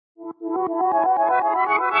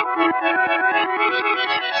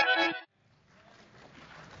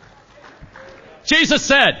Jesus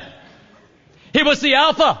said he was the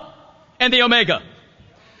Alpha and the Omega,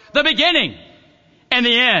 the beginning and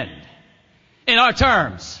the end. In our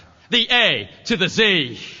terms, the A to the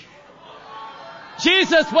Z.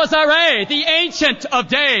 Jesus was our A, the Ancient of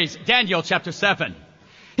Days, Daniel chapter 7.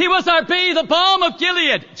 He was our B, the balm of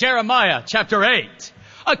Gilead, Jeremiah chapter 8.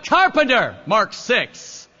 A carpenter, Mark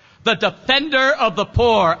 6. The defender of the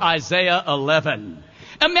poor, Isaiah 11.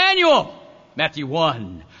 Emmanuel, Matthew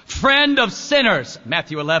 1. Friend of sinners,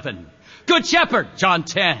 Matthew 11. Good shepherd, John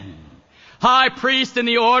 10. High priest in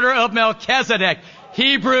the order of Melchizedek,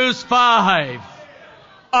 Hebrews 5.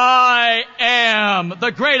 I am,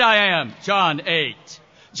 the great I am, John 8.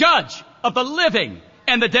 Judge of the living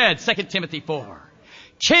and the dead, 2 Timothy 4.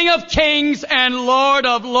 King of kings and Lord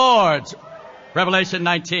of lords, Revelation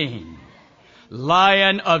 19.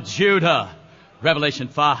 Lion of Judah, Revelation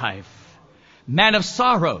 5. Man of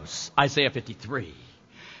sorrows, Isaiah 53.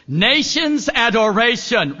 Nations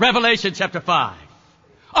adoration, Revelation chapter 5.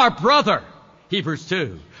 Our brother, Hebrews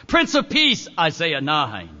 2. Prince of peace, Isaiah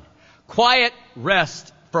 9. Quiet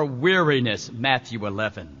rest for weariness, Matthew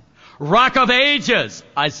 11. Rock of ages,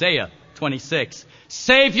 Isaiah 26.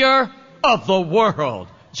 Savior of the world,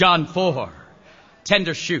 John 4.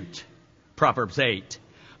 Tender shoot, Proverbs 8.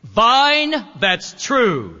 Vine that's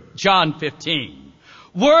true, John 15.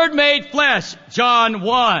 Word made flesh, John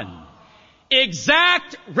 1.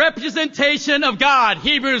 Exact representation of God,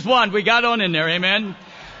 Hebrews 1. We got on in there, amen.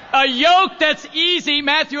 A yoke that's easy,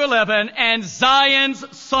 Matthew 11, and Zion's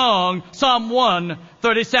song, Psalm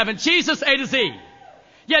 137. Jesus, A to Z.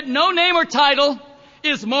 Yet no name or title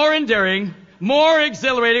is more endearing, more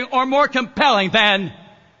exhilarating, or more compelling than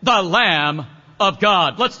the Lamb of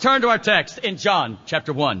God. Let's turn to our text in John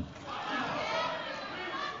chapter 1.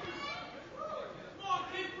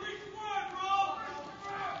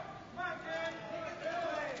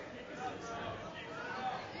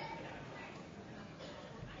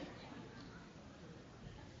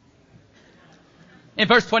 In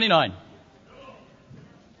verse 29.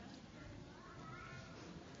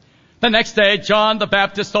 The next day, John the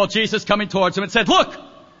Baptist saw Jesus coming towards him and said, "Look,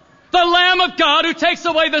 the Lamb of God who takes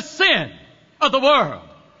away the sin of the world.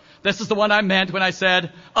 This is the one I meant when I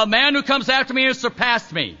said, a man who comes after me has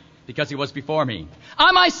surpassed me, because he was before me.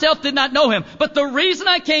 I myself did not know him, but the reason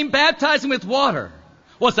I came baptizing with water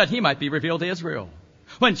was that he might be revealed to Israel.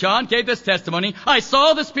 When John gave this testimony, I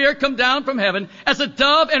saw the Spirit come down from heaven as a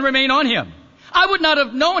dove and remain on him. I would not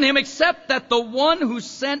have known him except that the one who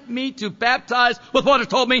sent me to baptize with water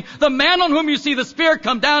told me, the man on whom you see the Spirit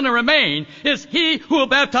come down and remain is he who will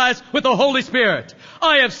baptize with the Holy Spirit.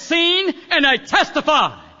 I have seen and I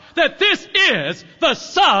testify that this is the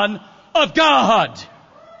Son of God."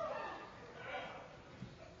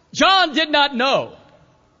 John did not know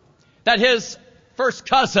that his first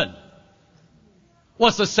cousin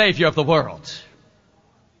was the Savior of the world,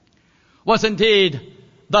 was indeed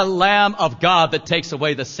the Lamb of God that takes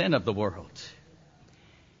away the sin of the world.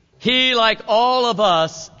 He, like all of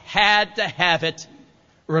us, had to have it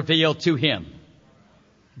revealed to him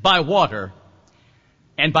by water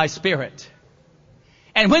and by Spirit.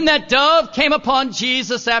 And when that dove came upon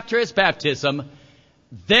Jesus after his baptism,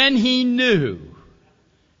 then he knew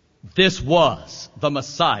this was the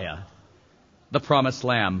Messiah, the promised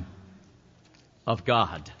Lamb of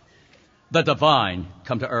God, the divine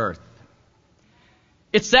come to earth.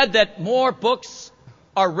 It's said that more books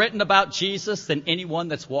are written about Jesus than anyone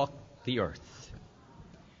that's walked the earth.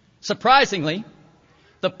 Surprisingly,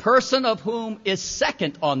 the person of whom is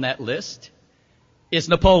second on that list is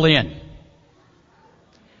Napoleon.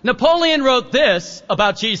 Napoleon wrote this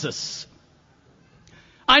about Jesus.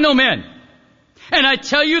 "I know men, and I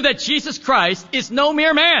tell you that Jesus Christ is no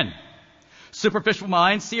mere man. Superficial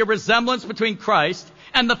minds see a resemblance between Christ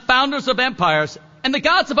and the founders of empires and the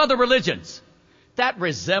gods of other religions. That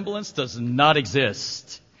resemblance does not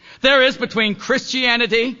exist. There is between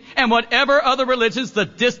Christianity and whatever other religions the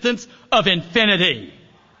distance of infinity.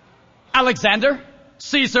 Alexander,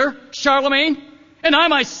 Caesar, Charlemagne, and I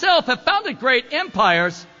myself have founded great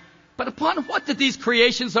empires, but upon what did these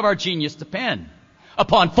creations of our genius depend?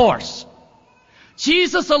 Upon force.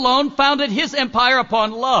 Jesus alone founded his empire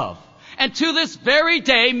upon love, and to this very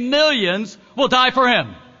day millions will die for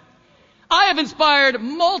him. I have inspired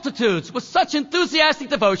multitudes with such enthusiastic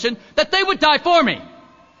devotion that they would die for me.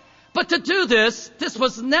 But to do this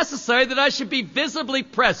was necessary that I should be visibly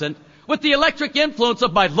present with the electric influence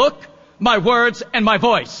of my look, my words, and my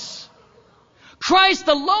voice. Christ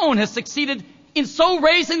alone has succeeded in so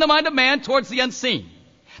raising the mind of man towards the unseen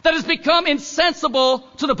that has become insensible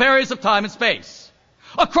to the barriers of time and space.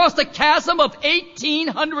 Across the chasm of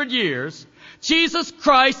 1,800 years, Jesus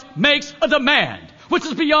Christ makes a demand which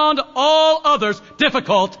is beyond all others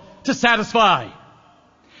difficult to satisfy.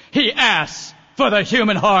 He asks for the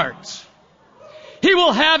human heart. He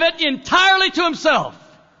will have it entirely to himself.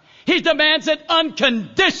 He demands it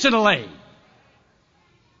unconditionally.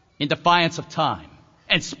 In defiance of time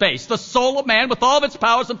and space, the soul of man, with all of its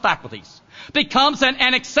powers and faculties, becomes an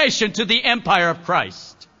annexation to the empire of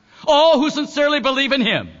Christ. All who sincerely believe in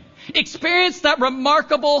him experience that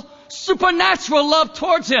remarkable supernatural love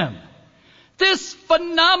towards him. This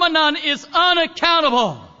phenomenon is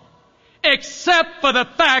unaccountable, except for the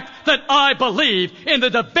fact that I believe in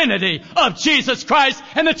the divinity of Jesus Christ.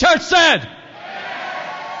 And the church said,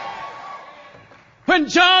 when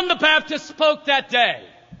John the Baptist spoke that day,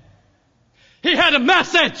 he had a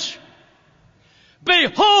message.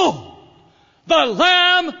 Behold, the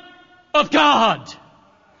Lamb of God.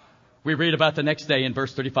 We read about the next day in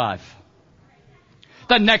verse 35.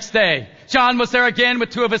 The next day, John was there again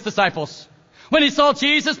with two of his disciples. When he saw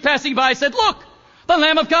Jesus passing by, he said, look, the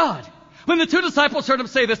Lamb of God. When the two disciples heard him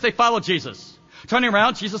say this, they followed Jesus. Turning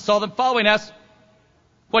around, Jesus saw them following, asked,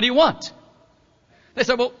 what do you want? They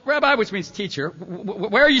said, well, Rabbi, which means teacher,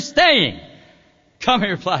 where are you staying? Come, he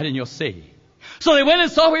replied, and you'll see. So they went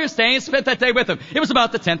and saw where he was staying and spent that day with him. It was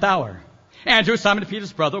about the 10th hour. Andrew, Simon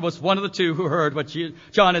Peter's brother, was one of the two who heard what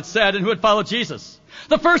John had said and who had followed Jesus.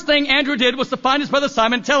 The first thing Andrew did was to find his brother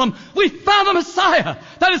Simon and tell him, we found the Messiah,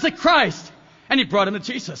 that is the Christ. And he brought him to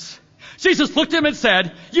Jesus. Jesus looked at him and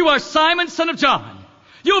said, you are Simon, son of John.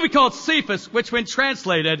 You will be called Cephas, which when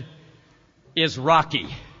translated is Rocky,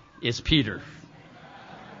 is Peter.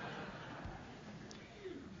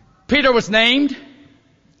 Peter was named,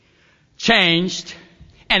 changed,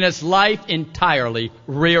 and his life entirely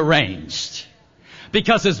rearranged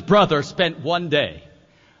because his brother spent one day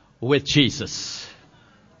with Jesus.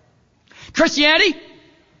 Christianity,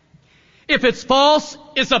 if it's false,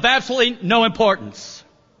 is of absolutely no importance.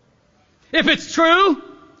 If it's true,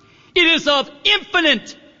 it is of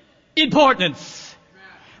infinite importance.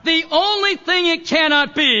 The only thing it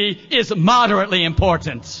cannot be is moderately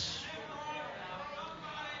important.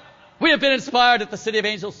 We have been inspired at the City of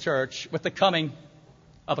Angels Church with the coming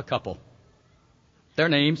of a couple. Their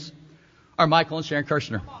names are Michael and Sharon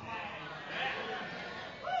Kirshner.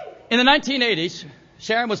 In the 1980s,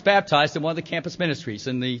 Sharon was baptized in one of the campus ministries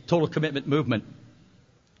in the Total Commitment movement.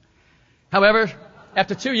 However,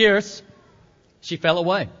 after 2 years, she fell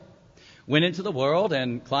away, went into the world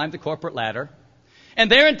and climbed the corporate ladder, and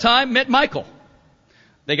there in time met Michael.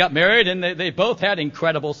 They got married and they both had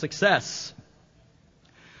incredible success.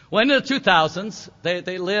 Well, in the 2000s,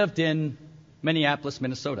 they lived in Minneapolis,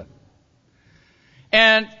 Minnesota.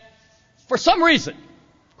 And for some reason,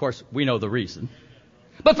 of course, we know the reason,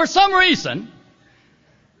 but for some reason,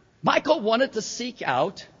 Michael wanted to seek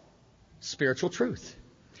out spiritual truth.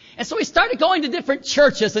 And so he started going to different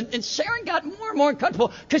churches, and Sharon got more and more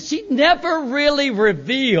uncomfortable because she never really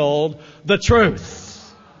revealed the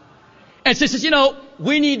truth. And she says,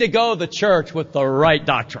 we need to go to the church with the right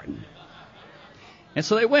doctrine. And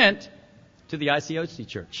so they went to the ICOC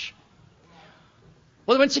church.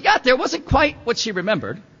 Well, when she got there, it wasn't quite what she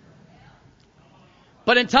remembered.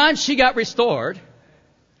 But in time, she got restored.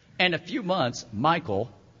 And in a few months, Michael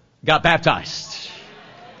got baptized.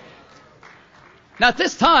 Now, at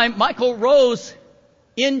this time, Michael rose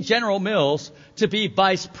in General Mills to be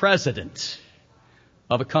vice president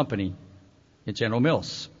of a company in General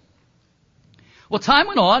Mills. Well, time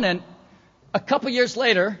went on, and a couple years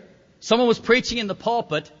later, someone was preaching in the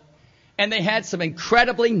pulpit, and they had some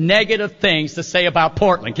incredibly negative things to say about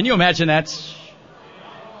Portland. Can you imagine that?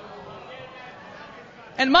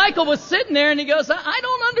 And Michael was sitting there, and he goes, I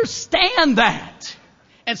don't understand that.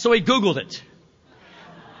 And so he Googled it.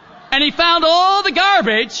 And he found all the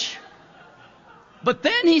garbage, but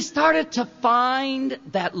then he started to find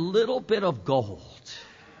that little bit of gold.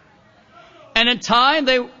 And in time,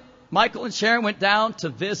 Michael and Sharon went down to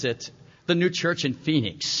visit the new church in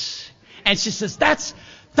Phoenix. And she says, that's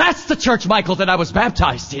the church, Michael, that I was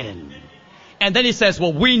baptized in. And then he says,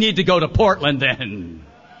 well, we need to go to Portland then.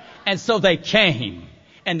 And so they came,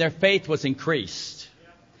 and their faith was increased.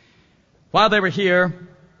 While they were here,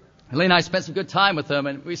 Lee and I spent some good time with them,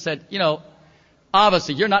 and we said,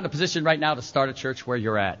 obviously you're not in a position right now to start a church where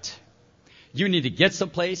you're at. You need to get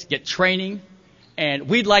someplace, get training, and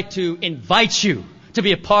we'd like to invite you to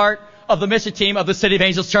be a part of the mission team of the City of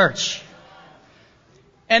Angels Church.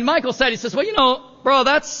 And Michael said, he says, well, bro,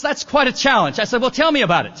 that's quite a challenge. I said, well, tell me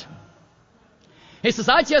about it. He says,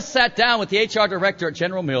 I just sat down with the HR director at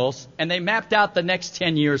General Mills, and they mapped out the next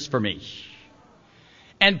 10 years for me.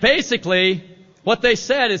 And basically, what they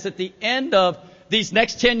said is at the end of these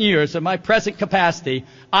next 10 years of my present capacity,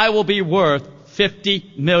 I will be worth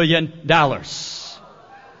 $50 million.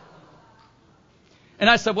 And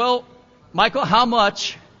I said, well, Michael,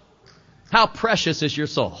 how precious is your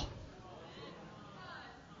soul?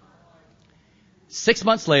 6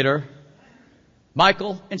 months later,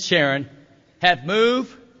 Michael and Sharon have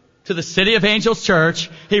moved to the City of Angels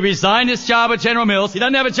Church. He resigned his job at General Mills. He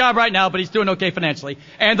doesn't have a job right now, but he's doing okay financially.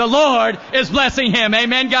 And the Lord is blessing him.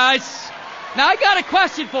 Amen, guys? Now, I got a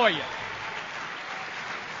question for you.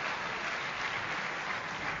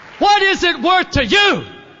 What is it worth to you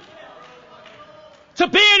to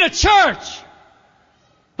be in a church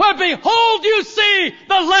where, behold, you see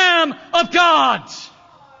the Lamb of God?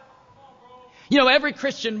 You know, every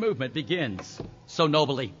Christian movement begins so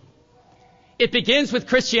nobly. It begins with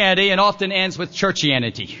Christianity and often ends with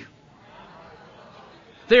churchianity.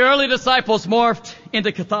 The early disciples morphed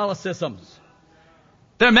into Catholicism.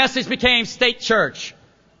 Their message became state church,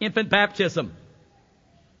 infant baptism,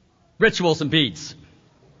 rituals and beads.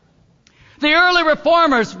 The early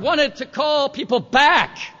reformers wanted to call people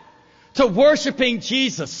back to worshiping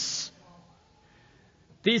Jesus.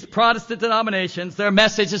 These Protestant denominations, their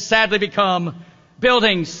message has sadly become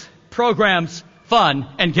buildings, programs, fun,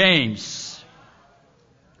 and games.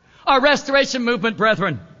 Our Restoration Movement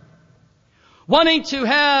brethren, wanting to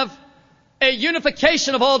have a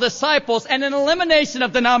unification of all disciples and an elimination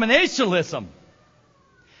of denominationalism,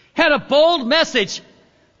 had a bold message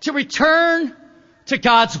to return to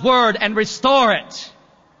God's Word and restore it.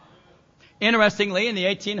 Interestingly, in the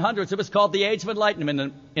 1800s, it was called the Age of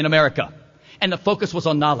Enlightenment in America. And the focus was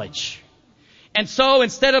on knowledge. And so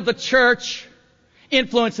instead of the church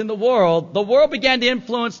influencing the world began to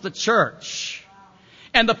influence the church.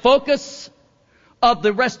 And the focus of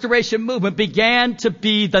the Restoration Movement began to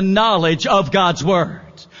be the knowledge of God's Word.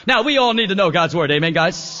 Now, we all need to know God's Word. Amen,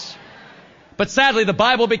 guys? But sadly, the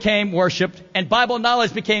Bible became worshipped, and Bible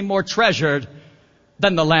knowledge became more treasured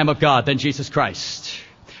than the Lamb of God, than Jesus Christ.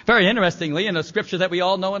 Very interestingly, in a scripture that we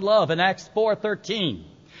all know and love, in Acts 4:13,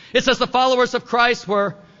 it says the followers of Christ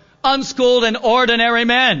were unschooled and ordinary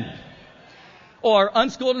men, or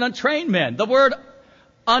unschooled and untrained men. The word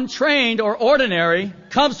untrained or ordinary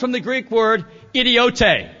comes from the Greek word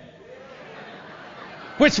idiote,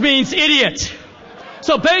 which means idiot.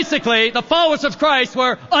 So basically, the followers of Christ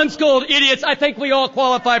were unschooled idiots. I think we all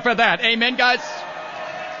qualify for that. Amen, guys?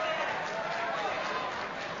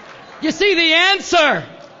 You see, the answer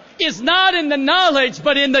is not in the knowledge,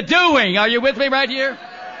 but in the doing. Are you with me right here?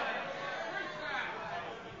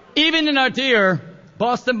 Even in our dear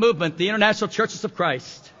Boston movement, the International Churches of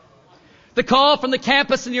Christ, the call from the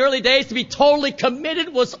campus in the early days to be totally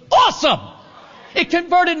committed was awesome. It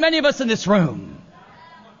converted many of us in this room.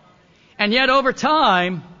 And yet over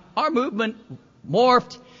time, our movement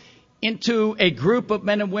morphed into a group of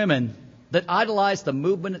men and women that idolized the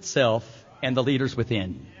movement itself and the leaders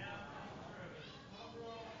within.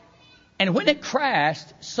 And when it crashed,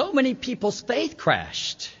 so many people's faith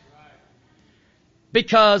crashed.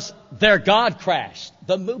 Because their God crashed,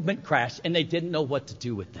 the movement crashed, and they didn't know what to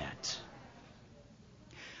do with that.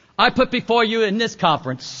 I put before you in this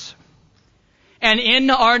conference and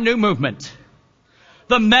in our new movement,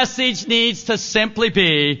 the message needs to simply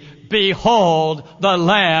be, behold the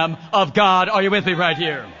Lamb of God. Are you with me right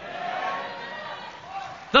here?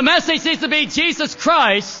 The message needs to be Jesus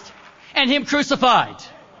Christ and Him crucified.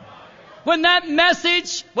 When that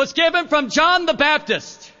message was given from John the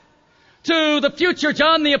Baptist to the future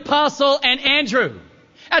John the Apostle and Andrew,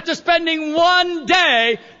 after spending one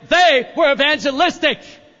day, they were evangelistic.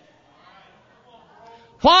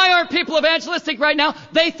 Why aren't people evangelistic right now?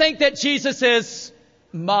 They think that Jesus is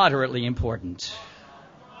moderately important.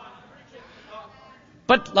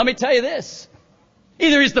 But let me tell you this.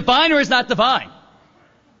 Either He's divine or He's not divine.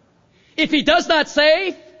 If He does not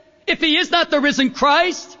save, if He is not the risen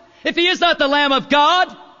Christ, if He is not the Lamb of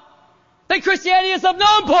God, then Christianity is of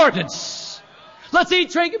no importance. Let's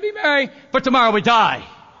eat, drink, and be merry, for tomorrow we die.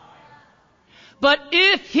 But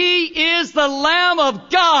if He is the Lamb of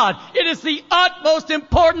God, it is the utmost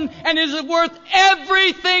important, and it is worth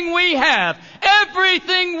everything we have,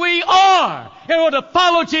 everything we are, in order to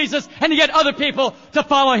follow Jesus and to get other people to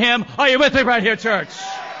follow Him. Are you with me right here, church?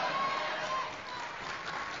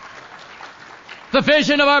 The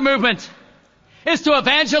vision of our movement is to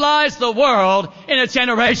evangelize the world in a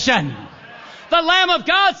generation. The Lamb of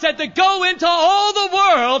God said to go into all the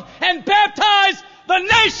world and baptize the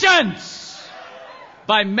nations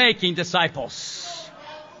by making disciples.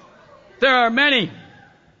 There are many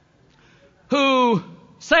who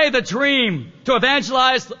say the dream to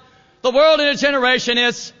evangelize the world in a generation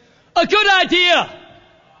is a good idea,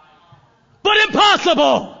 but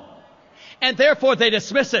impossible. And therefore they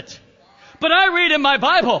dismiss it. But I read in my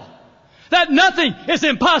Bible that nothing is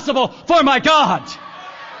impossible for my God.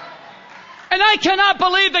 And I cannot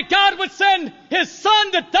believe that God would send His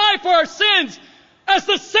Son to die for our sins as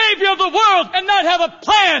the Savior of the world and not have a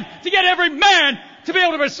plan to get every man to be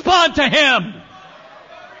able to respond to Him.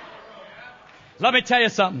 Let me tell you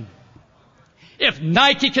something. If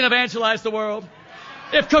Nike can evangelize the world,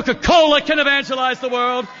 if Coca-Cola can evangelize the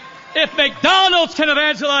world, if McDonald's can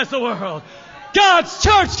evangelize the world, God's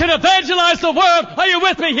church can evangelize the world. Are you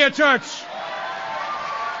with me here, church?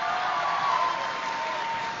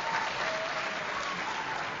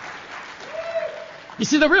 You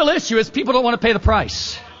see, the real issue is people don't want to pay the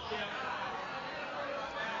price.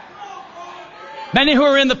 Many who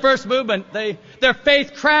are in the first movement, their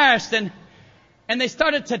faith crashed and they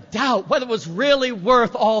started to doubt whether it was really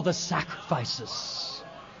worth all the sacrifices.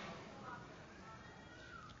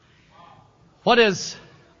 What is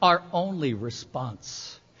our only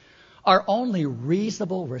response? Our only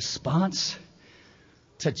reasonable response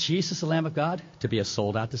to Jesus, the Lamb of God? To be a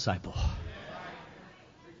sold-out disciple.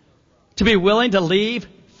 To be willing to leave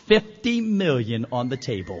 50 million on the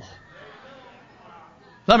table.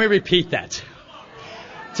 Let me repeat that.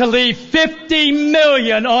 To leave 50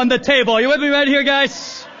 million on the table. Are you with me right here,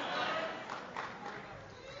 guys?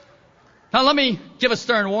 Now let me give a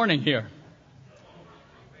stern warning here.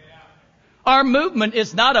 Our movement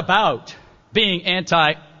is not about being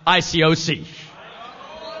anti-ICOC.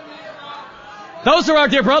 Those are our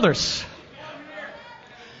dear brothers.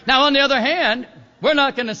 Now, on the other hand, we're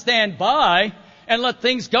not going to stand by and let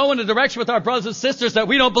things go in a direction with our brothers and sisters that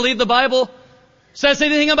we don't believe the Bible says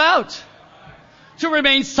anything about. To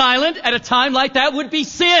remain silent at a time like that would be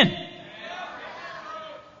sin.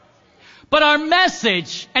 But our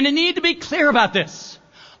message, and I need to be clear about this,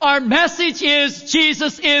 our message is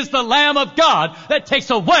Jesus is the Lamb of God that takes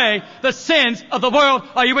away the sins of the world.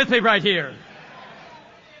 Are you with me right here?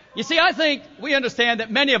 You see, I think we understand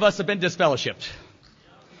that many of us have been disfellowshipped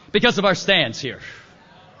because of our stands here.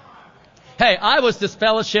 Hey, I was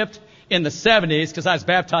disfellowshipped in the 70s because I was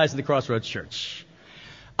baptized in the Crossroads Church.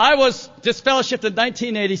 I was disfellowshipped in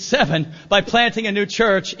 1987 by planting a new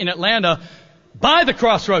church in Atlanta by the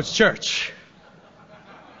Crossroads Church.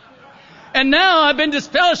 And now I've been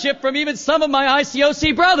disfellowshipped from even some of my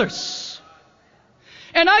ICOC brothers.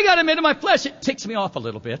 And I got them into my flesh. It ticks me off a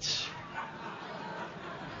little bit.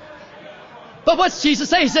 But what's Jesus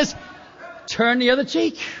say? He says, turn the other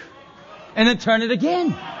cheek. And then turn it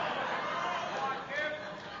again.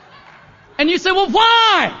 And you say, well,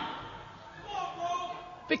 why?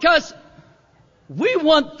 Because we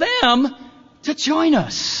want them to join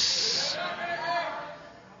us.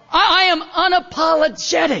 I am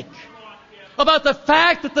unapologetic about the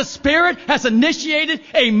fact that the Spirit has initiated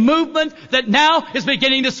a movement that now is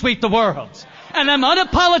beginning to sweep the world. And I'm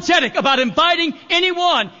unapologetic about inviting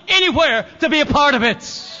anyone, anywhere, to be a part of it.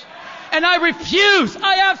 And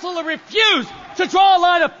I absolutely refuse to draw a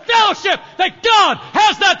line of fellowship that God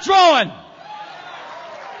has not drawn.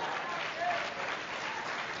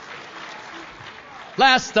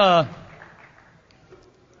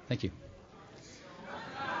 Thank you.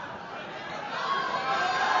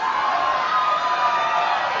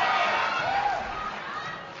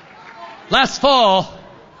 Last fall,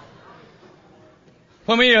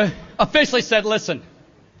 when we officially said, listen,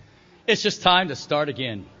 it's just time to start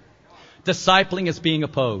again. Discipling is being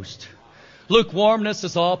opposed. Lukewarmness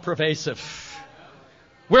is all pervasive.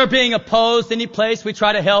 We're being opposed any place we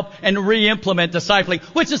try to help and re-implement discipling,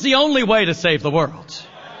 which is the only way to save the world.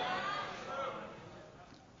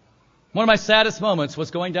 One of my saddest moments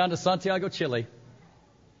was going down to Santiago, Chile,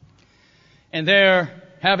 and there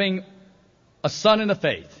having a son in the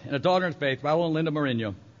faith and a daughter in the faith, Raul and Linda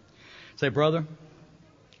Mourinho, say, brother,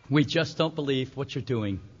 we just don't believe what you're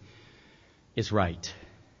doing is right.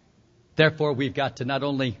 Therefore, we've got to not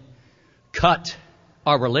only cut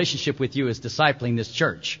our relationship with you as discipling this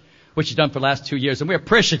church, which you've done for the last 2 years, and we're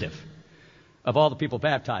appreciative of all the people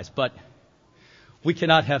baptized, but we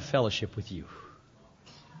cannot have fellowship with you.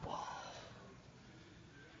 Whoa.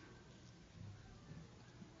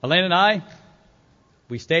 Elaine and I,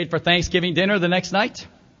 we stayed for Thanksgiving dinner the next night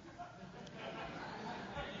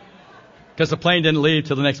because the plane didn't leave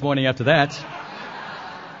till the next morning after that.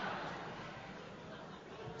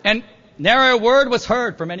 And nary a word was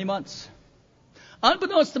heard for many months.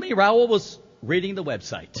 Unbeknownst to me, Raul was reading the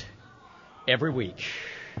website every week.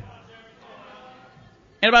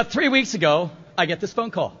 And about 3 weeks ago, I get this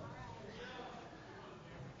phone call.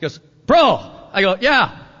 He goes, bro. I go,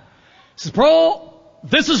 yeah. He says, bro,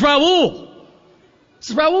 this is Raul. I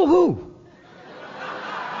says, Raul who?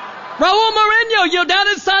 Raul Moreno, you're down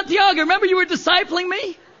in Santiago. Remember you were discipling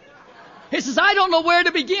me? He says, I don't know where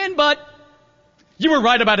to begin, but you were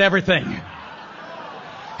right about everything.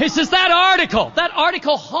 He says, that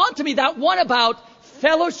article haunted me, that one about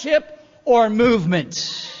fellowship or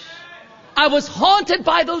movement. I was haunted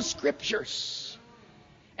by those scriptures.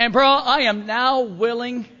 And bro, I am now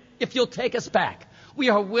willing, if you'll take us back, we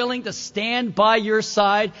are willing to stand by your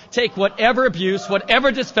side, take whatever abuse,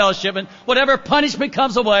 whatever disfellowshipment, whatever punishment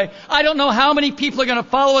comes away. I don't know how many people are going to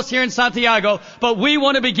follow us here in Santiago, but we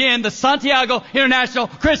want to begin the Santiago International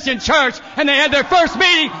Christian Church, and they had their first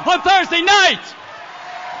meeting on Thursday night.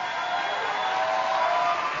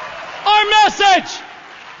 Our message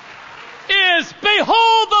is,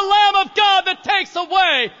 behold the Lamb of God that takes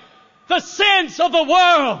away the sins of the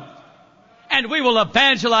world. And we will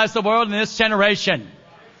evangelize the world in this generation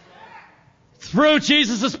through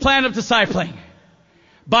Jesus' plan of discipling,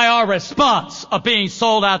 by our response of being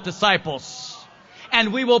sold out disciples.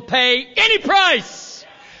 And we will pay any price,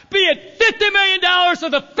 be it $50 million or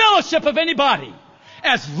the fellowship of anybody,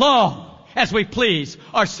 as long as we please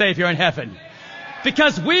our Savior in heaven.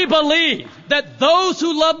 Because we believe that those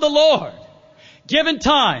who love the Lord, given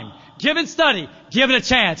time, given study, given a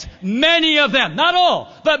chance, many of them, not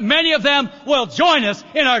all, but many of them will join us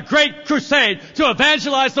in our great crusade to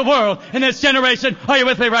evangelize the world in this generation. Are you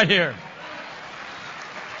with me right here?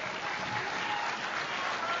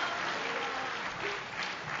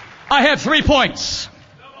 I have 3 points.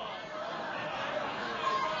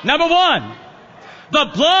 Number 1,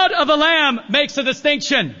 the blood of the Lamb makes a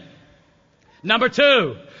distinction. Number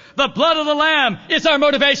 2, the blood of the Lamb is our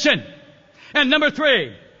motivation. And number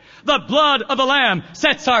 3, the blood of the Lamb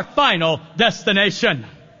sets our final destination.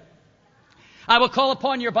 I will call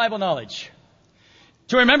upon your Bible knowledge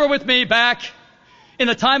to remember with me back in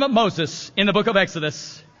the time of Moses in the book of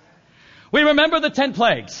Exodus. We remember the 10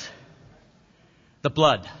 plagues. The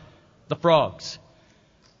blood, the frogs,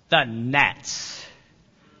 the gnats,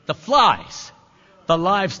 the flies, the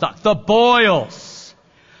livestock, the boils,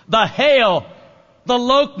 the hail, the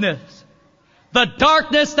locusts, the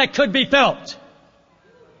darkness that could be felt,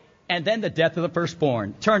 and then the death of the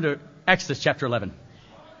firstborn. Turn to Exodus chapter 11.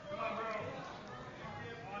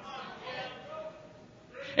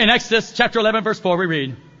 In Exodus chapter 11, verse 4, we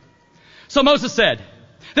read, So Moses said,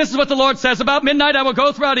 This is what the Lord says, About midnight I will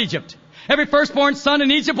go throughout Egypt. Every firstborn son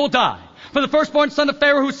in Egypt will die. From the firstborn son of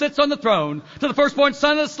Pharaoh who sits on the throne, to the firstborn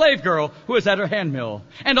son of the slave girl who is at her handmill,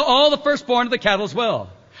 and to all the firstborn of the cattle as well.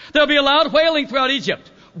 There will be a loud wailing throughout Egypt,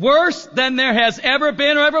 worse than there has ever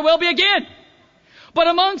been or ever will be again. But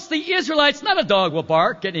amongst the Israelites, not a dog will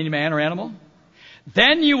bark at any man or animal.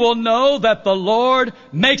 Then you will know that the Lord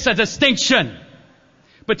makes a distinction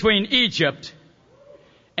between Egypt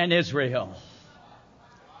and Israel.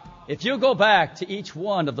 If you go back to each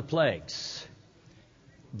one of the plagues,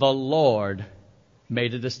 the Lord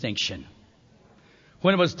made a distinction.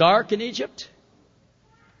 When it was dark in Egypt,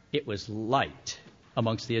 it was light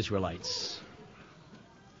amongst the Israelites.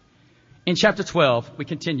 In chapter 12, we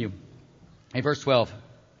continue. In verse 12.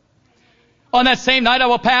 On that same night I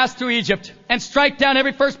will pass through Egypt and strike down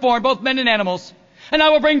every firstborn, both men and animals. And I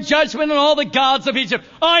will bring judgment on all the gods of Egypt.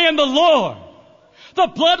 I am the Lord. The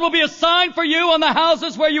blood will be a sign for you on the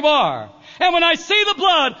houses where you are. And when I see the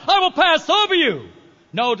blood, I will pass over you.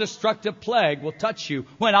 No destructive plague will touch you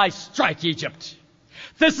when I strike Egypt.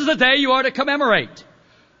 This is a day you are to commemorate.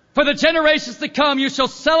 For the generations to come, you shall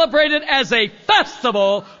celebrate it as a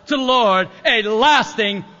festival to the Lord, a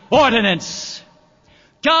lasting ordinance.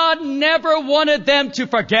 God never wanted them to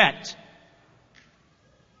forget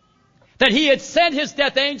that He had sent His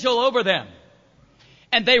death angel over them,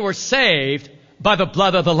 and they were saved by the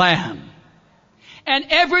blood of the Lamb. And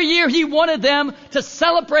every year He wanted them to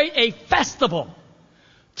celebrate a festival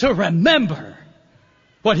to remember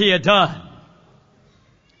what He had done.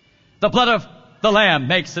 The blood of the Lamb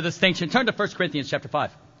makes the distinction. Turn to 1 Corinthians chapter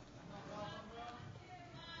 5.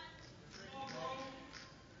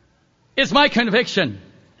 It's my conviction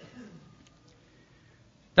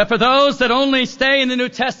that for those that only stay in the New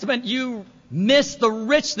Testament, you miss the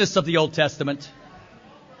richness of the Old Testament.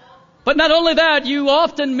 But not only that, you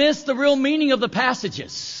often miss the real meaning of the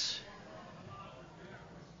passages.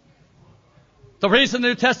 The reason the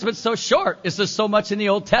New Testament's so short is there's so much in the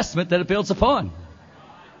Old Testament that it builds upon.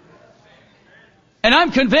 And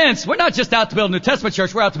I'm convinced we're not just out to build a New Testament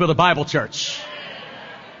church, we're out to build a Bible church.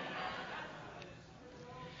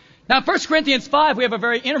 Now, 1 Corinthians 5, we have a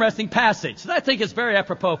very interesting passage that I think is very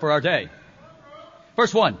apropos for our day.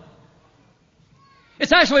 Verse 1.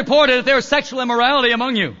 It's actually reported that there is sexual immorality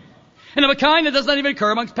among you, and of a kind that does not even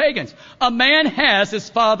occur amongst pagans. A man has his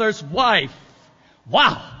father's wife.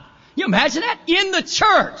 Wow. You imagine that? In the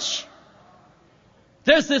church.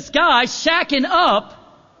 There's this guy shacking up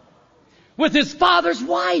with his father's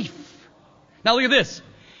wife. Now look at this.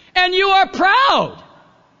 And you are proud.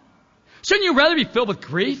 Shouldn't you rather be filled with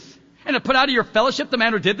grief and have put out of your fellowship the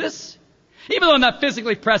man who did this? Even though I'm not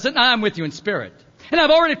physically present, I am with you in spirit. And I've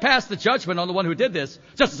already passed the judgment on the one who did this,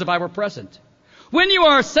 just as if I were present. When you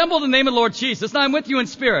are assembled in the name of the Lord Jesus, and I am with you in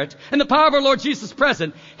spirit, and the power of our Lord Jesus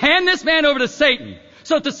present, hand this man over to Satan,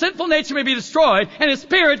 so that the sinful nature may be destroyed, and his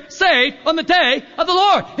spirit saved on the day of the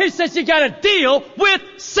Lord. He says you gotta deal with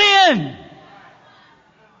sin.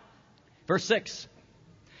 Verse 6.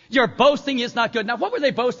 Your boasting is not good. Now, what were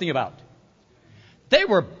they boasting about? They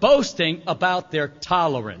were boasting about their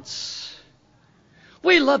tolerance.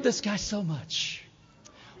 We love this guy so much.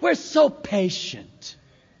 We're so patient.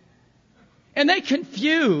 And they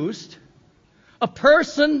confused a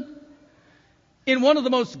person in one of the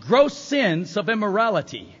most gross sins of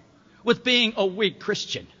immorality with being a weak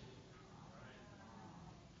Christian.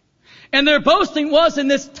 And their boasting was in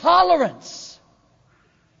this tolerance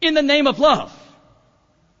in the name of love.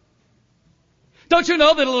 Don't you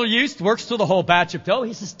know that a little yeast works through the whole batch of dough?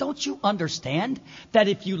 He says, don't you understand that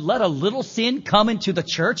if you let a little sin come into the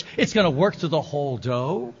church, it's going to work through the whole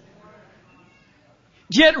dough?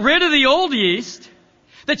 Get rid of the old yeast,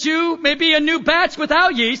 that you may be a new batch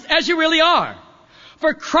without yeast, as you really are.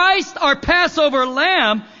 For Christ, our Passover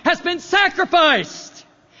lamb, has been sacrificed.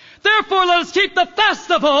 Therefore, let us keep the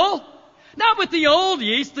festival, not with the old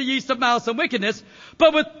yeast, the yeast of malice and wickedness,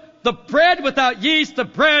 but with the bread without yeast, the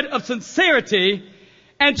bread of sincerity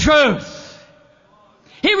and truth.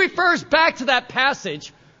 He refers back to that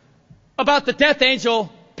passage about the death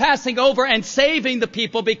angel passing over and saving the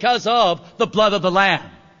people because of the blood of the Lamb.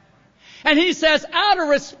 And he says, out of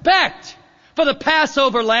respect for the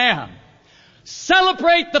Passover Lamb,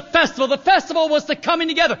 celebrate the festival. The festival was the coming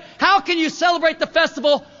together. How can you celebrate the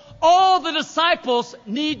festival? All the disciples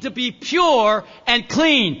need to be pure and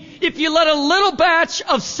clean. If you let a little batch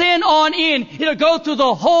of sin on in, it'll go through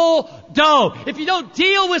the whole dough. If you don't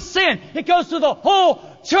deal with sin, it goes through the whole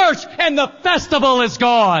church and the festival is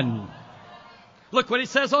gone. Look what he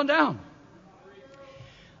says on down.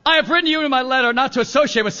 I have written you in my letter not to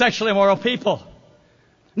associate with sexually immoral people.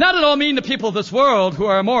 Not at all mean the people of this world who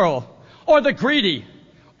are immoral, or the greedy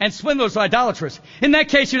and swindlers or idolaters. In that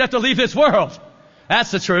case, you'd have to leave this world.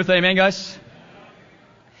 That's the truth, amen, guys?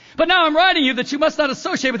 But now I'm writing you that you must not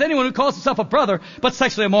associate with anyone who calls himself a brother, but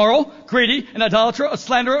sexually immoral, greedy, an idolater, a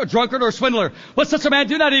slanderer, a drunkard, or a swindler. What such a man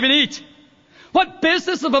do not even eat. What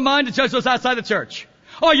business of a mind to judge those outside the church?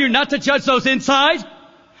 Are you not to judge those inside?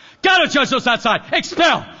 Gotta judge those outside.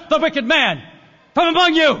 Expel the wicked man from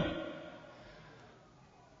among you.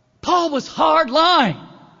 Paul was hard line.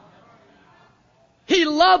 He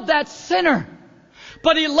loved that sinner.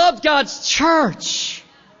 But he loved God's church.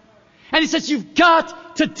 And he says, you've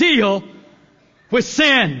got to deal with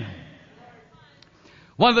sin.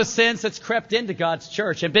 One of the sins that's crept into God's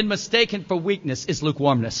church and been mistaken for weakness is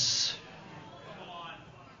lukewarmness.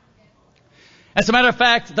 As a matter of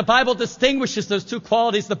fact, the Bible distinguishes those two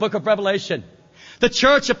qualities in the book of Revelation. The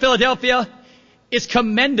church of Philadelphia is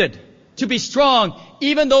commended to be strong,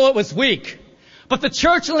 even though it was weak. But the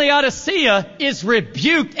church in Laodicea is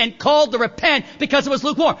rebuked and called to repent because it was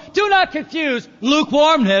lukewarm. Do not confuse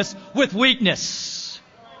lukewarmness with weakness.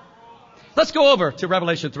 Let's go over to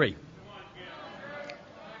Revelation 3.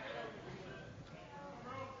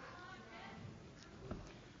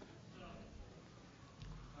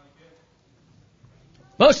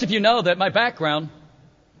 Most of you know that my background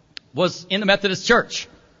was in the Methodist Church.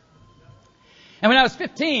 And when I was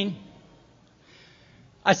 15,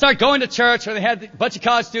 I started going to church, where they had a bunch of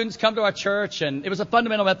college students come to our church, and it was a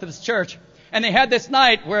fundamental Methodist church. And they had this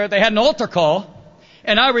night where they had an altar call,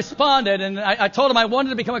 and I responded, and I told them I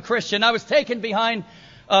wanted to become a Christian. I was taken behind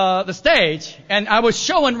the stage, and I was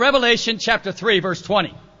showing Revelation chapter 3, verse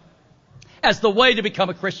 20, as the way to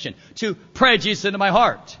become a Christian, to pray Jesus into my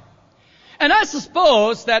heart. And I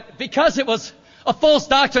suppose that because it was a false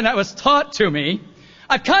doctrine that was taught to me,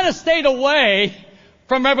 I've kind of stayed away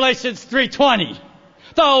from Revelation 3:20.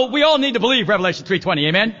 Though we all need to believe Revelation 3:20,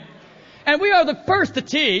 amen? And we are the first to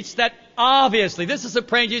teach that obviously this isn't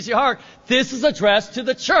praying Jesus in your heart. This is addressed to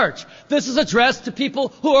the church. This is addressed to people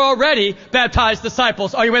who are already baptized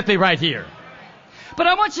disciples. Are you with me right here? But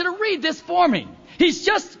I want you to read this for me. He's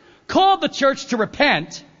just called the church to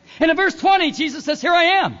repent. And in verse 20, Jesus says, here I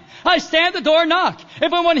am. I stand at the door and knock.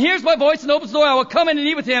 If anyone hears my voice and opens the door, I will come in and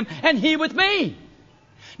eat with him and he with me.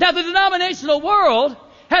 Now, the denominational world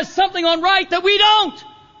has something on right that we don't.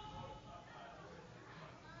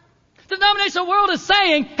 The denominational world is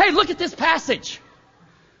saying, hey, look at this passage.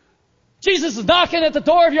 Jesus is knocking at the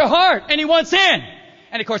door of your heart, and he wants in.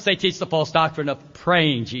 And, of course, they teach the false doctrine of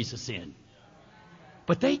praying Jesus in.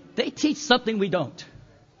 But they teach something we don't.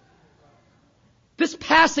 This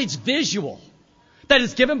passage visual that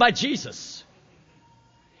is given by Jesus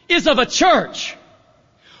is of a church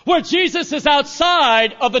where Jesus is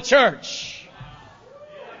outside of the church.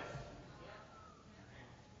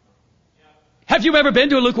 Have you ever been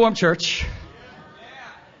to a lukewarm church?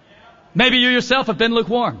 Maybe you yourself have been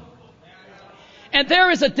lukewarm. And there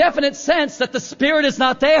is a definite sense that the Spirit is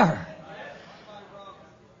not there.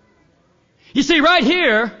 You see, right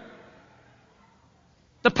here,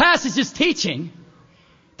 the passage is teaching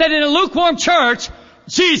that in a lukewarm church,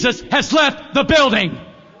 Jesus has left the building.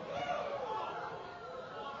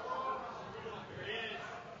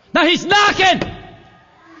 Now he's knocking.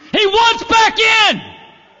 He wants back in.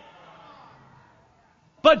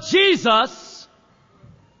 But Jesus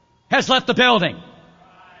has left the building.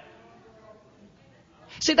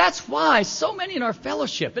 See, that's why so many in our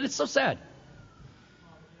fellowship, and it's so sad,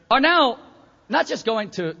 are now not just going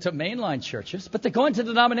to mainline churches, but they're going to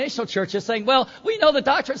denominational churches saying, well, we know the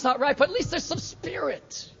doctrine's not right, but at least there's some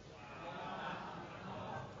spirit.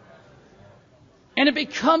 And it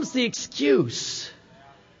becomes the excuse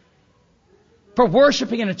for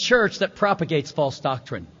worshiping in a church that propagates false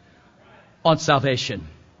doctrine on salvation.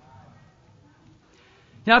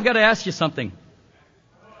 Now, I've got to ask you something.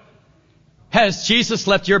 Has Jesus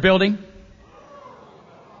left your building?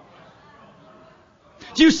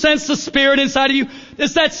 Do you sense the Spirit inside of you?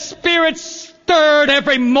 Is that Spirit stirred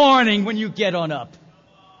every morning when you get on up?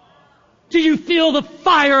 Do you feel the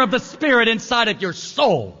fire of the Spirit inside of your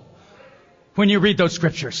soul when you read those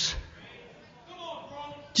scriptures?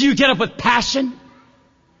 Do you get up with passion?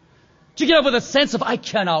 Do you get up with a sense of, I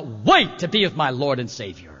cannot wait to be with my Lord and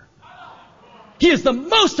Savior? He is the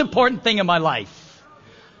most important thing in my life.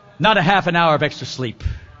 Not a half an hour of extra sleep.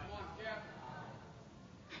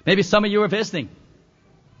 Maybe some of you are visiting,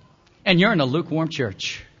 and you're in a lukewarm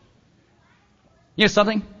church. You know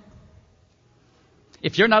something?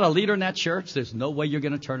 If you're not a leader in that church, there's no way you're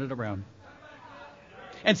going to turn it around.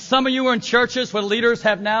 And some of you are in churches where leaders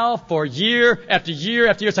have now for year after year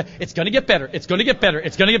after year said, it's going to get better, it's going to get better,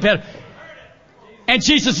 it's going to get better. And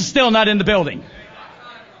Jesus is still not in the building.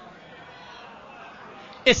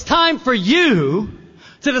 It's time for you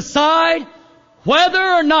to decide whether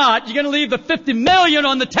or not you're going to leave the $50 million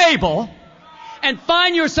on the table and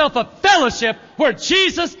find yourself a fellowship where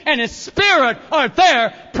Jesus and His Spirit are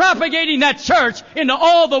there propagating that church into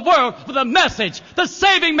all the world with the message, the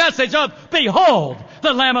saving message of, behold,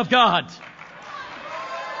 the Lamb of God.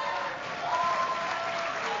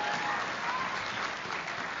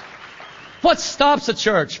 What stops a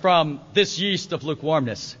church from this yeast of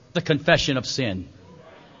lukewarmness? The confession of sin.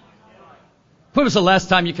 When was the last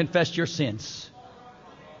time you confessed your sins?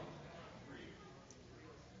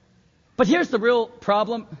 But here's the real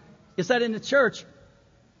problem, is that in the church,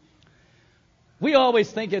 we always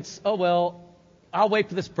think it's, oh, well, I'll wait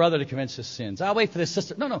for this brother to confess his sins. I'll wait for this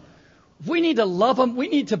sister. No. We need to love them. We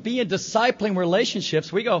need to be in discipling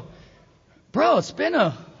relationships. We go, bro, it's been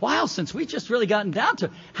a while since we just really gotten down to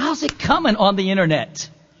it. How's it coming on the internet?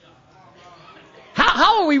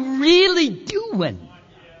 How are we really doing?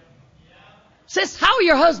 Sis, how are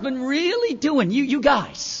your husband really doing? You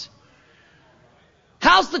guys.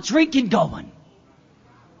 How's the drinking going?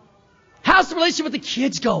 How's the relationship with the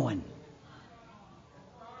kids going?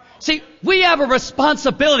 See, we have a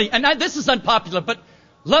responsibility, and this is unpopular, but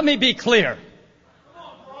let me be clear.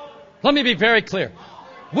 Let me be very clear.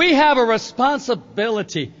 We have a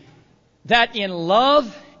responsibility that in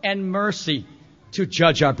love and mercy to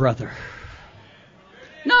judge our brother.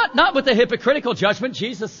 Not with a hypocritical judgment.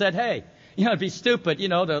 Jesus said, hey, it'd be stupid,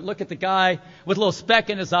 to look at the guy with a little speck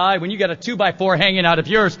in his eye when you got a 2x4 hanging out of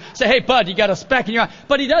yours. Say, hey, bud, you got a speck in your eye.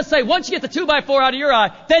 But he does say, once you get the 2x4 out of your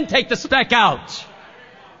eye, then take the speck out.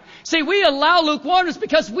 See, we allow lukewarmness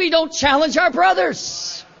because we don't challenge our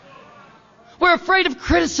brothers. We're afraid of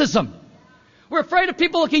criticism. We're afraid of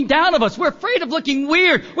people looking down on us. We're afraid of looking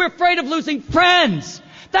weird. We're afraid of losing friends.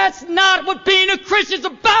 That's not what being a Christian's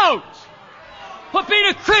about. What being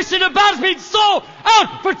a Christian about is being sold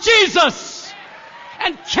out for Jesus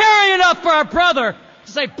and carrying up for our brother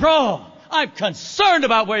to say, bro, I'm concerned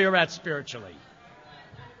about where you're at spiritually.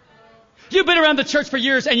 You've been around the church for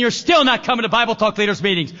years and you're still not coming to Bible Talk Leaders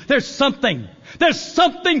meetings. There's something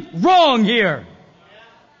wrong here.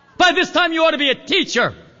 By this time you ought to be a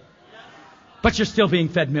teacher, but you're still being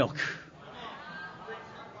fed milk.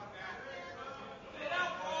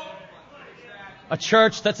 A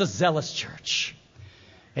church that's a zealous church.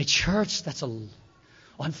 A church that's on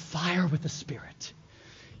fire with the Spirit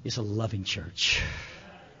is a loving church.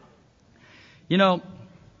 You know,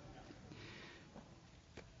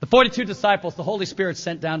 the 42 disciples, the Holy Spirit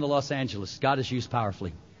sent down to Los Angeles. God has used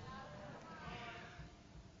powerfully.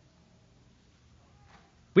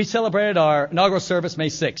 We celebrated our inaugural service May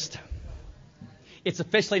 6th. It's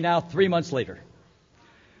officially now 3 months later.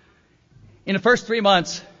 In the first 3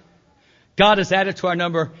 months, God has added to our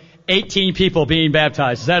number 18 people being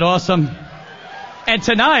baptized. Is that awesome? And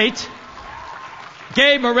tonight,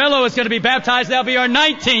 Gabe Morello is going to be baptized. That'll be our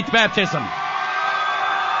 19th baptism.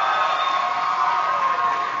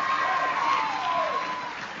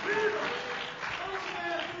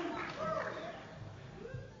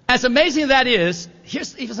 As amazing as that is,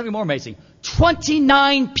 here's even something more amazing.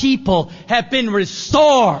 29 people have been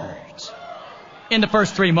restored in the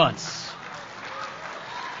first 3 months.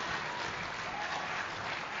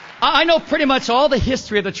 I know pretty much all the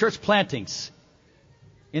history of the church plantings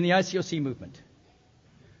in the ICOC movement.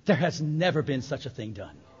 There has never been such a thing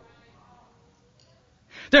done.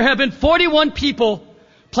 There have been 41 people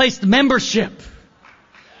placed membership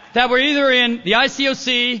that were either in the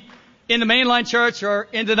ICOC, in the mainline church, or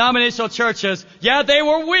in denominational churches. Yeah, they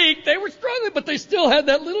were weak, they were struggling, but they still had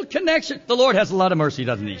that little connection. The Lord has a lot of mercy,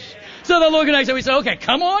 doesn't He? So the little connection, we said, okay,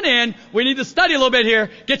 come on in. We need to study a little bit here.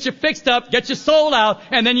 Get you fixed up, get your soul out,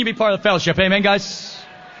 and then you be part of the fellowship. Amen, guys?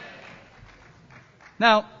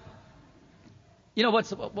 Now, you know, one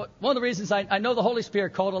of the reasons I know the Holy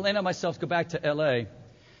Spirit called Elena and myself to go back to L.A.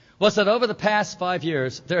 was that over the past 5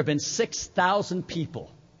 years, there have been 6,000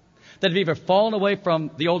 people that have either fallen away from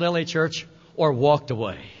the old L.A. church or walked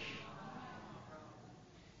away.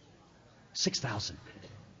 6,000.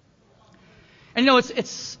 And you know,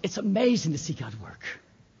 it's amazing to see God work.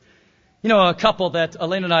 You know, a couple that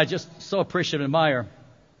Elena and I just so appreciate and admire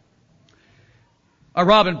are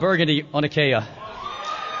Rob and Burgundy on Achaia.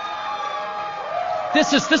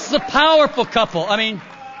 This is a powerful couple. I mean,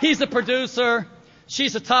 he's a producer.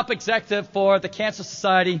 She's a top executive for the Cancer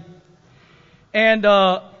Society. And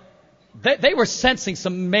they were sensing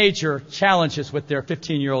some major challenges with their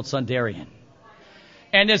 15-year-old son, Darian.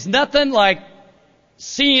 And there's nothing like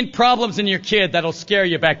seeing problems in your kid that'll scare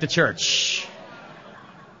you back to church.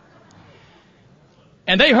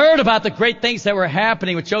 And they heard about the great things that were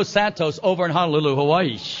happening with Joe Santos over in Honolulu,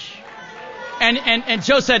 Hawaii. And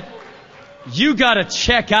Joe said, you got to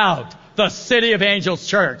check out the City of Angels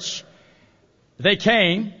Church. They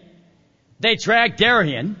came. They dragged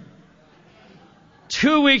Darian.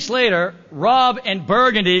 2 weeks later, Rob and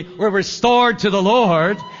Burgundy were restored to the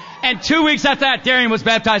Lord. And 2 weeks after that, Darian was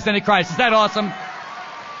baptized into Christ. Is that awesome?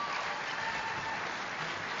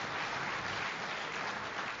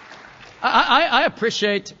 I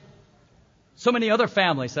appreciate so many other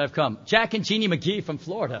families that have come. Jack and Jeannie McGee from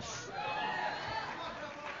Florida.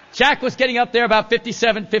 Jack was getting up there about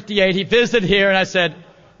 57, 58. He visited here, and I said,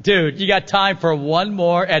 dude, you got time for one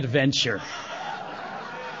more adventure.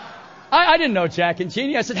 I didn't know Jack and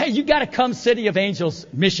Jeannie. I said, hey, you got to come City of Angels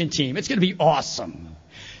mission team. It's going to be awesome.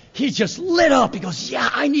 He just lit up. He goes, yeah,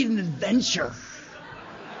 I need an adventure.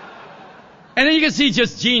 And then you can see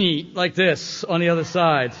just Jeannie like this on the other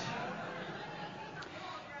side.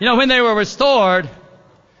 You know, when they were restored,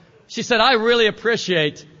 she said, I really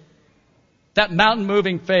appreciate that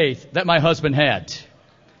mountain-moving faith that my husband had,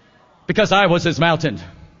 because I was his mountain.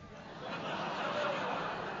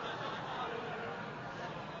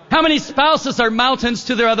 How many spouses are mountains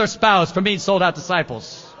to their other spouse from being sold out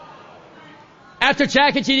disciples? After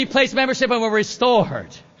Jack and Jeannie placed membership and were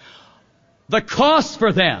restored, the cost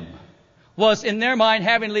for them was, in their mind,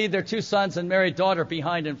 having to leave their 2 sons and married daughter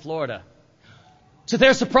behind in Florida. To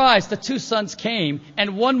their surprise, the 2 sons came,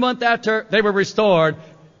 and 1 month after they were restored,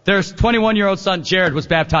 their 21-year-old son, Jared, was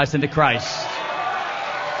baptized into Christ.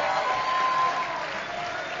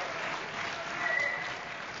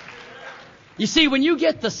 You see, when you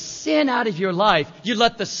get the sin out of your life, you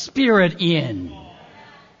let the Spirit in.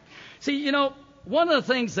 See, you know, one of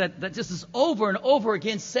the things that just is over and over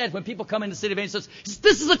again said when people come into the City of Angels is,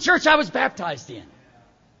 this is the church I was baptized in.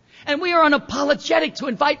 And we are unapologetic to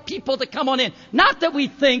invite people to come on in. Not that we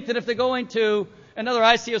think that if they're going to another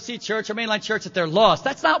ICOC church or mainline church that they're lost.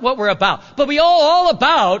 That's not what we're about. But we all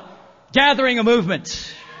about gathering a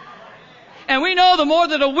movement. And we know the more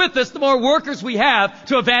that are with us, the more workers we have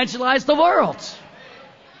to evangelize the world.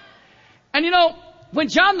 And you know, when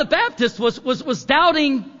John the Baptist was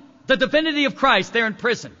doubting the divinity of Christ there in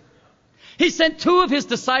prison, he sent 2 of his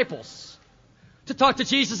disciples to talk to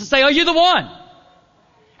Jesus and say, are you the one?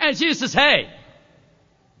 And Jesus says, hey,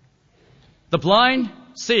 the blind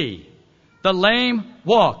see, The lame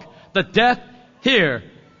walk. The deaf hear.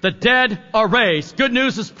 The dead are raised. Good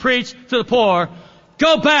news is preached to the poor.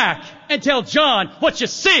 Go back and tell John what you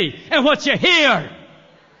see and what you hear.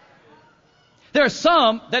 There are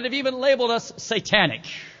some that have even labeled us satanic.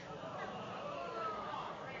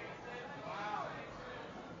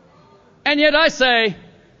 And yet I say,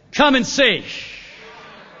 come and see.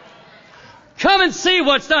 Come and see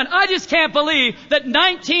what's done. I just can't believe that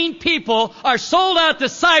 19 people are sold out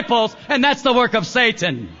disciples, and that's the work of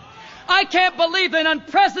Satan. I can't believe an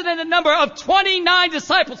unprecedented number of 29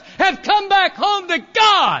 disciples have come back home to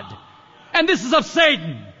God, and this is of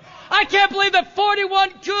Satan. I can't believe that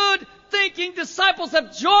 41 good thinking disciples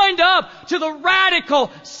have joined up to the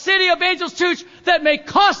radical City of Angels Church that may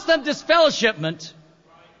cost them disfellowshipment,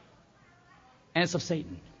 and it's of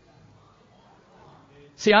Satan.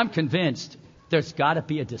 See, I'm convinced there's got to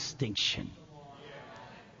be a distinction.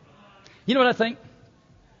 You know what I think?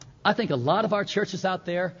 I think a lot of our churches out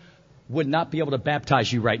there would not be able to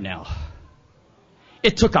baptize you right now.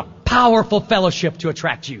 It took a powerful fellowship to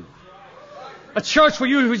attract you. A church where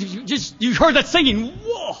you heard that singing,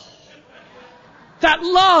 whoa, that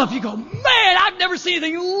love. You go, man, I've never seen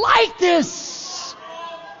anything like this.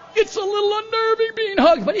 It's a little unnerving being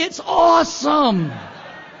hugged, but it's awesome.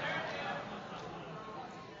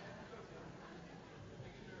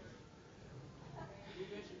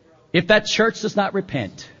 If that church does not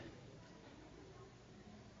repent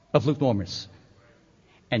of lukewarmness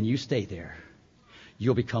and you stay there,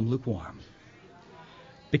 you'll become lukewarm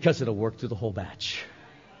because it'll work through the whole batch.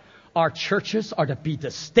 Our churches are to be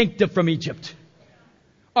distinctive from Egypt.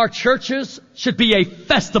 Our churches should be a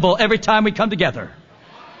festival every time we come together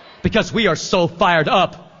because we are so fired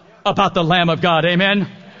up about the Lamb of God. Amen.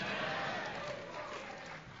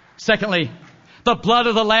 Secondly, the blood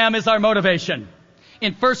of the Lamb is our motivation.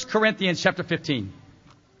 In 1 Corinthians chapter 15,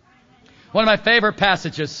 one of my favorite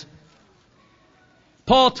passages,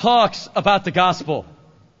 Paul talks about the gospel,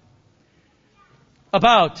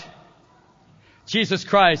 about Jesus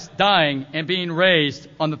Christ dying and being raised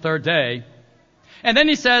on the third day. And then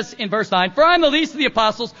he says in verse 9, for I am the least of the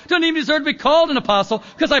apostles, don't even deserve to be called an apostle,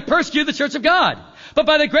 because I persecuted the church of God. But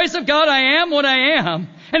by the grace of God I am what I am,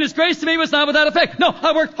 and His grace to me was not without effect. No,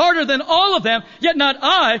 I worked harder than all of them, yet not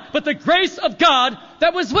I, but the grace of God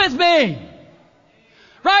that was with me.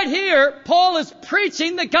 Right here, Paul is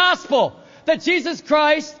preaching the gospel, that Jesus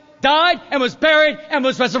Christ died and was buried and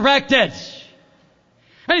was resurrected.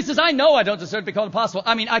 And he says, I know I don't deserve to be called an apostle.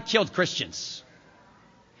 I mean, I killed Christians.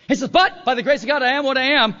 He says, but by the grace of God I am what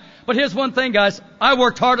I am. But here's one thing, guys. I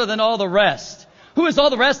worked harder than all the rest. Who is all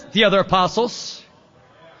the rest? The other apostles.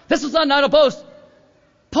 This is not a boast.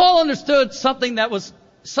 Paul understood something that was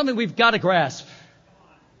something we've got to grasp.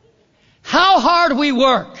 How hard we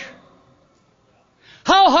work.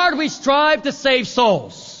 How hard we strive to save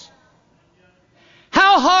souls.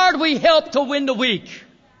 How hard we help to win the weak.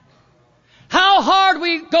 How hard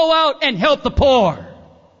we go out and help the poor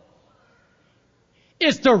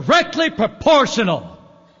is directly proportional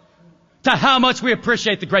to how much we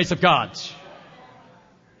appreciate the grace of God.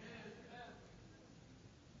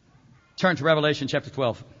 Turn to Revelation chapter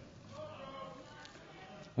 12.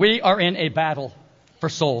 We are in a battle for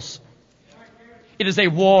souls. It is a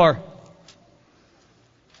war.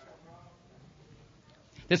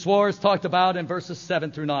 This war is talked about in verses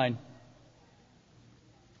 7 through 9.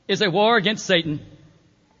 It is a war against Satan,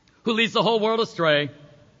 who leads the whole world astray.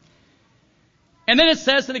 And then it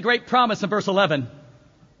says in a great promise in verse 11,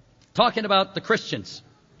 talking about the Christians,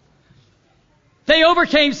 they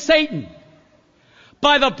overcame Satan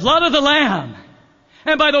by the blood of the Lamb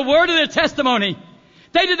and by the word of their testimony.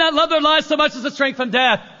 They did not love their lives so much as to shrink from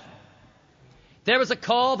death. There was a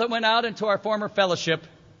call that went out into our former fellowship.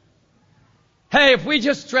 Hey, if we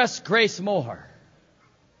just stress grace more,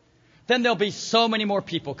 then there'll be so many more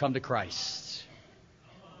people come to Christ.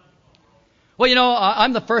 Well, you know,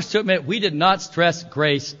 I'm the first to admit we did not stress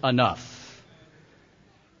grace enough.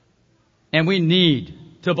 And we need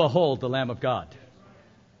to behold the Lamb of God.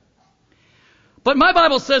 But my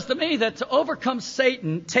Bible says to me that to overcome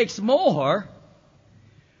Satan takes more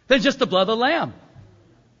than just the blood of the Lamb.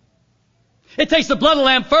 It takes the blood of the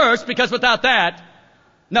Lamb first, because without that,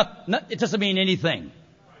 it doesn't mean anything.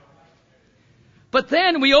 But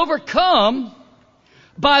then we overcome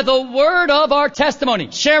by the word of our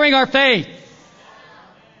testimony, sharing our faith.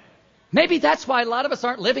 Maybe that's why a lot of us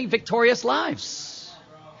aren't living victorious lives.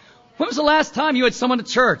 When was the last time you had someone at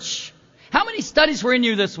church? How many studies were in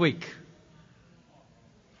you this week?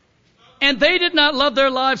 And they did not love their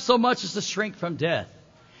lives so much as to shrink from death.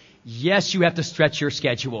 Yes, you have to stretch your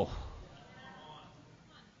schedule.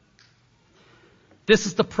 This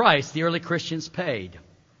is the price the early Christians paid.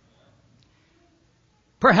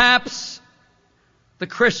 Perhaps the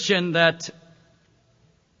Christian that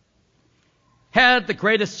had the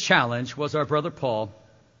greatest challenge was our brother Paul.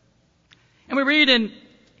 And we read in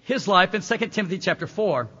his life in 2 Timothy chapter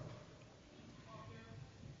 4.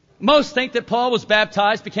 Most think that Paul was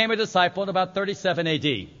baptized, became a disciple in about 37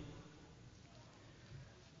 AD.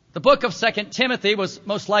 The book of 2 Timothy was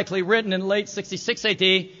most likely written in late 66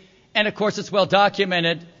 AD, and of course it's well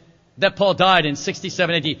documented that Paul died in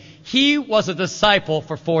 67 AD. He was a disciple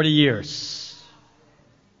for 40 years.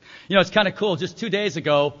 You know, it's kind of cool. Just 2 days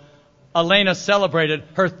ago, Elena celebrated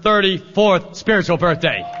her 34th spiritual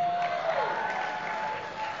birthday.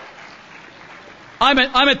 I'm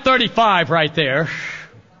at 35 right there.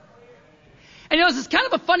 And you know, it's kind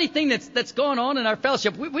of a funny thing that's going on in our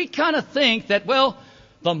fellowship. We kind of think that, well,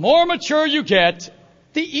 the more mature you get,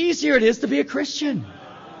 the easier it is to be a Christian.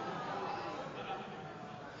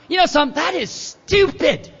 You know, that is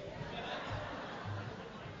stupid.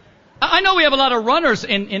 I know we have a lot of runners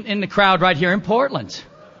in the crowd right here in Portland.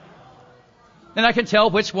 And I can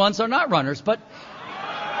tell which ones are not runners, but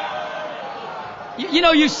you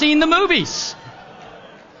know, you've seen the movies.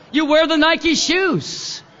 You wear the Nike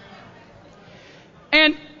shoes.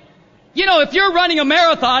 And, you know, if you're running a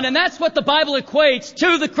marathon, and that's what the Bible equates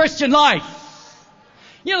to the Christian life.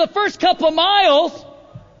 You know, the first couple of miles,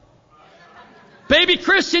 baby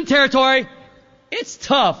Christian territory, it's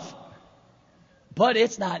tough. But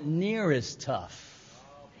it's not near as tough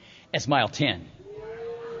as mile 10.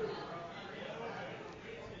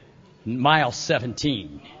 Mile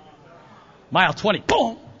 17. Mile 20.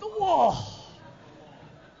 Boom! The wall.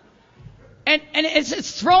 And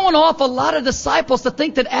it's thrown off a lot of disciples to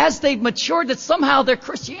think that as they've matured, that somehow their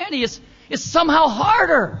Christianity is somehow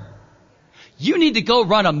harder. You need to go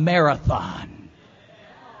run a marathon.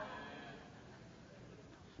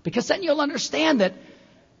 Because then you'll understand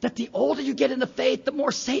that the older you get in the faith, the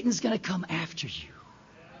more Satan's going to come after you.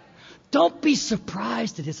 Don't be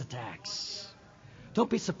surprised at his attacks. Don't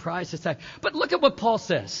be surprised at his attacks. But look at what Paul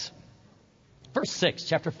says. Verse 6,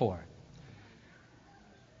 chapter 4.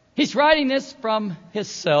 He's writing this from his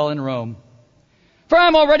cell in Rome. For I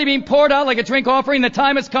am already being poured out like a drink offering. The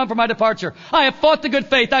time has come for my departure. I have fought the good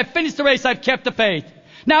faith. I have finished the race. I have kept the faith.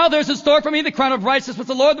 Now there's in store for me the crown of righteousness, which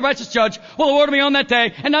the Lord, the righteous judge, will award me on that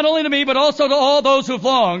day. And not only to me, but also to all those who have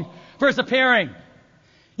longed for his appearing.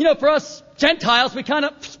 You know, for us Gentiles, we kind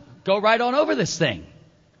of go right on over this thing.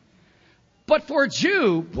 But for a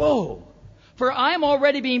Jew, whoa. For I am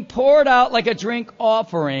already being poured out like a drink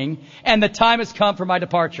offering, and the time has come for my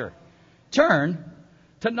departure. Turn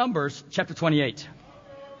to Numbers chapter 28.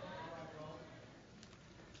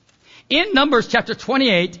 In Numbers chapter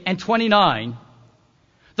 28 and 29,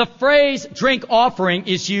 the phrase drink offering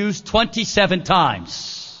is used 27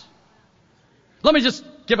 times. Let me just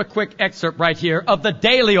give a quick excerpt right here of the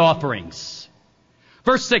daily offerings.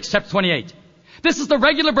 Verse 6, chapter 28. This is the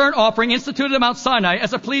regular burnt offering instituted at Mount Sinai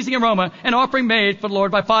as a pleasing aroma, an offering made for the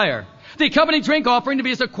Lord by fire. The accompanying drink offering to be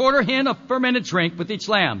as a quarter hin of fermented drink with each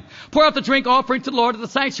lamb. Pour out the drink offering to the Lord at the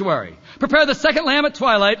sanctuary. Prepare the second lamb at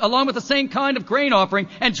twilight, along with the same kind of grain offering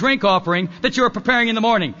and drink offering that you are preparing in the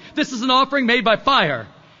morning. This is an offering made by fire,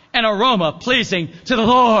 an aroma pleasing to the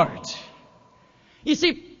Lord. You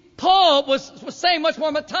see, Paul was saying much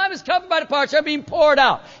more, but time is come for my departure, I'm being poured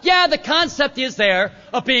out. Yeah, the concept is there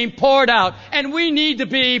of being poured out, and we need to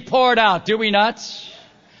be poured out, do we not?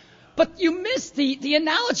 But you missed the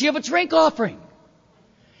analogy of a drink offering.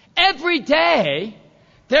 Every day,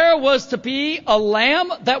 there was to be a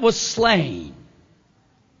lamb that was slain,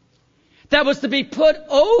 that was to be put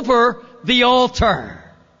over the altar.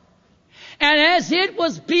 And as it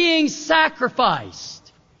was being sacrificed,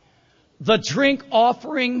 the drink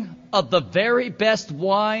offering of the very best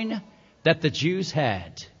wine that the Jews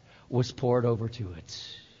had was poured over to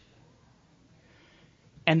it.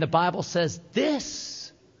 And the Bible says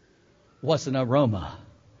this was an aroma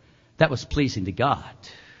that was pleasing to God.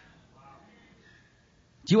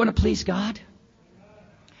 Do you want to please God?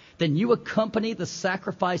 Then you accompany the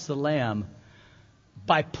sacrifice of the lamb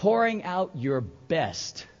by pouring out your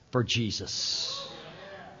best for Jesus.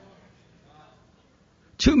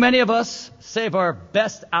 Too many of us save our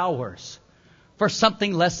best hours for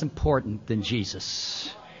something less important than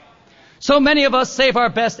Jesus. So many of us save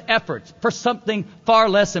our best efforts for something far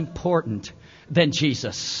less important than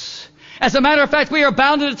Jesus. As a matter of fact, we are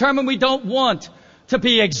bound to determine we don't want to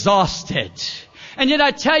be exhausted. And yet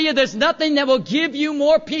I tell you, there's nothing that will give you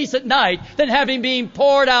more peace at night than having been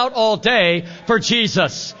poured out all day for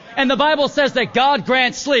Jesus. And the Bible says that God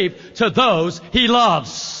grants sleep to those He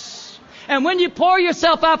loves. And when you pour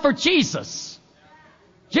yourself out for Jesus,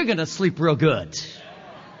 you're going to sleep real good.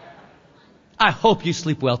 I hope you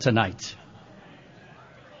sleep well tonight.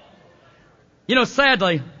 You know,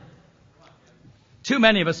 sadly, too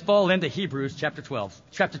many of us fall into Hebrews chapter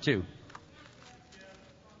 2.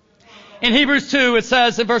 In Hebrews 2, it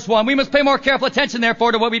says in verse 1, we must pay more careful attention,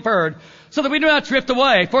 therefore, to what we've heard, so that we do not drift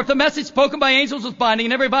away. For if the message spoken by angels was binding,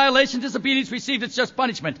 and every violation, disobedience received its just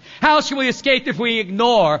punishment, how shall we escape if we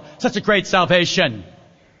ignore such a great salvation?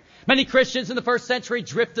 Many Christians in the first century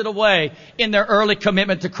drifted away in their early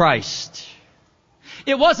commitment to Christ.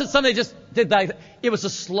 It wasn't something they just did that. It was a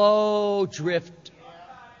slow drift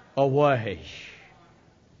away.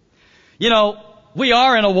 You know, we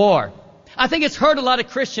are in a war. I think it's hurt a lot of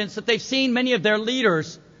Christians that they've seen many of their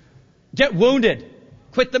leaders get wounded,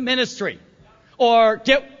 quit the ministry, or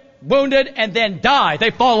get wounded and then die. They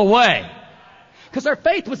fall away. Because our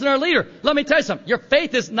faith was in our leader. Let me tell you something. Your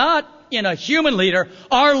faith is not in a human leader.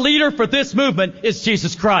 Our leader for this movement is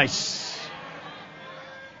Jesus Christ.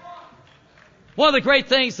 One of the great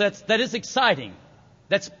things that is exciting,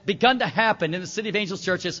 that's begun to happen in the City of Angels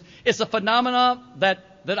churches, is a phenomenon that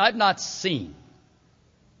I've not seen.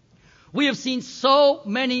 We have seen so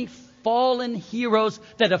many fallen heroes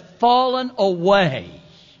that have fallen away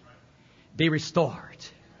be restored.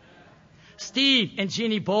 Steve and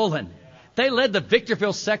Jeannie Bolin, they led the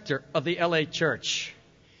Victorville sector of the LA church.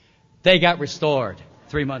 They got restored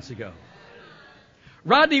 3 months ago.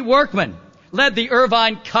 Rodney Workman led the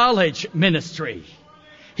Irvine College ministry.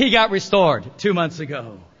 He got restored 2 months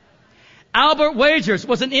ago. Albert Wagers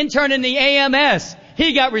was an intern in the AMS.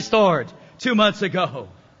 He got restored 2 months ago.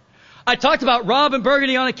 I talked about Rob and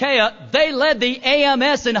Burgundy on Achaia. They led the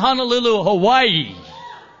AMS in Honolulu, Hawaii.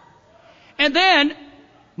 And then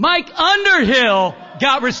Mike Underhill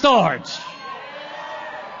got restored.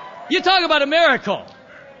 You talk about a miracle.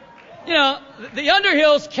 You know, the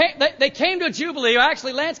Underhills came to a Jubilee, or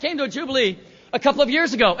actually Lance came to a Jubilee a couple of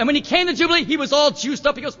years ago. And when he came to Jubilee, he was all juiced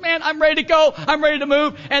up. He goes, man, I'm ready to go. I'm ready to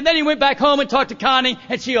move. And then he went back home and talked to Connie,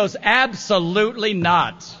 and she goes, absolutely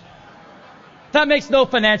not. That makes no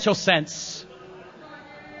financial sense.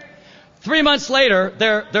 3 months later,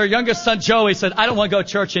 their youngest son, Joey, said, I don't want to go to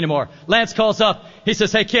church anymore. Lance calls up. He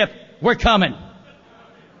says, hey, Kip, we're coming.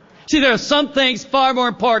 See, there are some things far more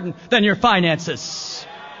important than your finances.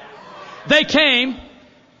 They came.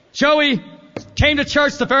 Joey came to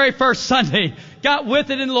church the very first Sunday, got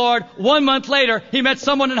with it in the Lord. 1 month later, he met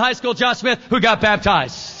someone in high school, Josh Smith, who got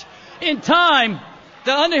baptized. In time,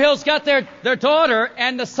 the Underhills got their daughter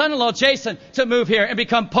and the son-in-law, Jason, to move here and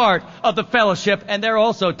become part of the fellowship. And they're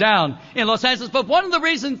also down in Los Angeles. But one of the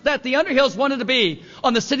reasons that the Underhills wanted to be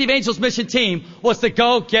on the City of Angels mission team was to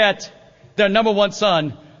go get their number one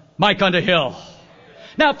son, Mike Underhill.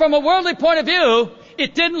 Now, from a worldly point of view,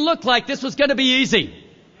 it didn't look like this was going to be easy.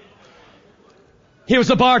 He was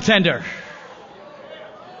a bartender.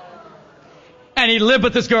 And he lived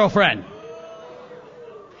with his girlfriend.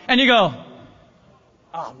 And you go,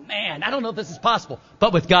 oh man, I don't know if this is possible.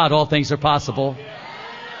 But with God, all things are possible.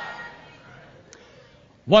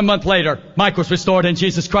 1 month later, Mike was restored in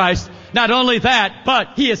Jesus Christ. Not only that,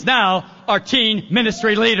 but he is now our teen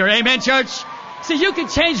ministry leader. Amen, church? See, you can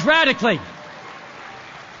change radically.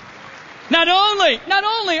 Not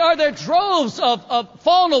only are there droves of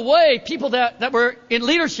fallen away people that were in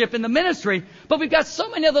leadership in the ministry, but we've got so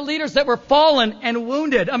many other leaders that were fallen and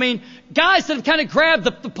wounded. I mean, guys that have kind of grabbed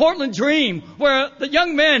the Portland dream, where the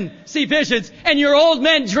young men see visions and your old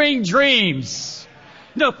men dream dreams.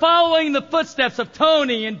 You know, following the footsteps of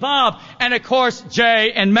Tony and Bob, and of course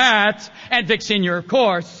Jay and Matt and Vic Sr., of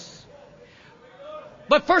course.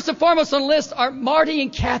 But first and foremost on the list are Marty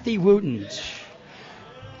and Kathy Wooten.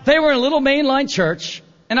 They were in a little mainline church,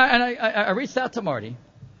 and I reached out to Marty,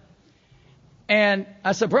 and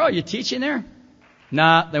I said, bro, are you teaching there?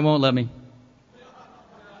 Nah, they won't let me.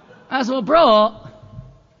 I said, well, bro,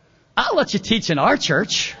 I'll let you teach in our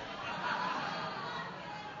church.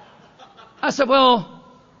 I said, well,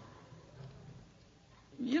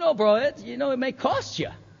 you know, bro, it may cost you.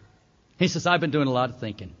 He says, I've been doing a lot of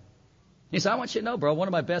thinking. He said, I want you to know, bro, one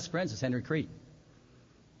of my best friends is Henry Crete.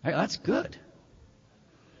 That's good.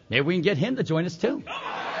 Maybe we can get him to join us too.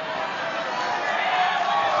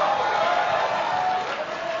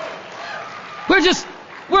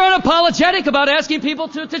 We're unapologetic about asking people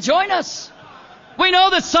to join us. We know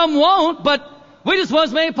that some won't, but we just want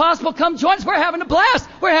as many as possible come join us. We're having a blast.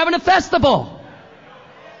 We're having a festival.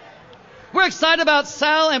 We're excited about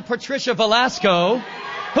Sal and Patricia Velasco,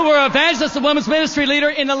 who are evangelists and women's ministry leader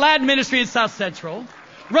in the Latin ministry in South Central.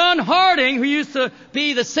 Ron Harding, who used to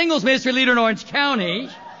be the singles ministry leader in Orange County.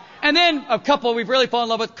 And then a couple we've really fallen in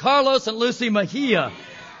love with, Carlos and Lucy Mejia.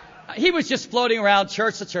 he was just floating around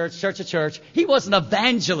church to church, church to church. He was an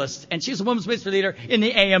evangelist, and she's a women's ministry leader in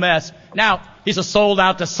the AMS. Now, he's a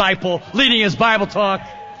sold-out disciple leading his Bible talk.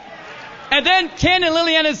 And then Ken and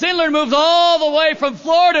Liliana Zindler moved all the way from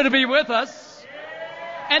Florida to be with us.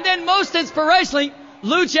 And then most inspirationally,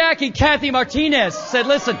 Lou Jack and Kathy Martinez said,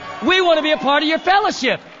 listen, we want to be a part of your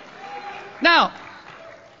fellowship. Now,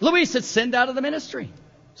 Luis had sinned out of the ministry.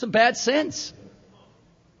 Some bad sins.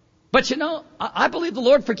 But I believe the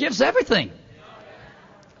Lord forgives everything.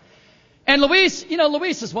 And Luis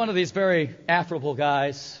is one of these very affable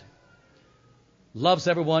guys. Loves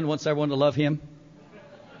everyone, wants everyone to love him.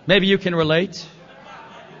 Maybe you can relate.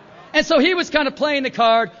 And so he was kind of playing the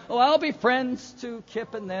card, I'll be friends to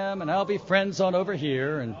Kip and them, and I'll be friends on over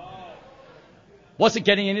here, and wasn't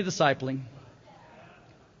getting any discipling.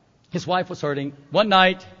 His wife was hurting. One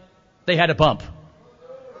night, they had a bump.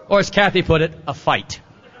 Or as Kathy put it, a fight.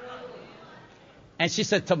 And she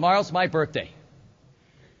said, tomorrow's my birthday.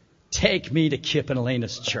 Take me to Kip and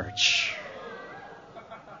Elena's church.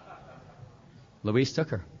 Luis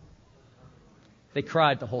took her. They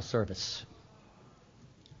cried the whole service.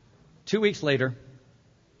 2 weeks later,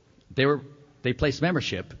 they placed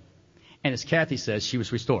membership, and as Kathy says, she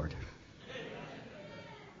was restored.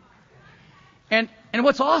 And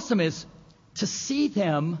what's awesome is to see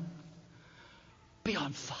them be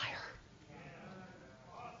on fire.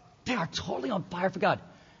 They are totally on fire for God.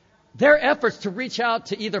 Their efforts to reach out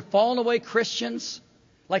to either fallen away Christians,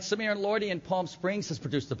 like Samir and Lordy in Palm Springs has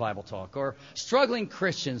produced a Bible talk, or struggling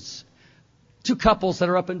Christians. 2 couples that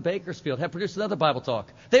are up in Bakersfield have produced another Bible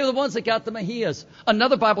talk. They were the ones that got the Mejias.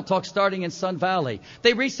 Another Bible talk starting in Sun Valley.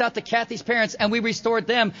 They reached out to Kathy's parents, and we restored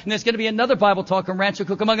them. And there's going to be another Bible talk in Rancho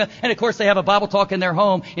Cucamonga. And, of course, they have a Bible talk in their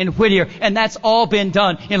home in Whittier. And that's all been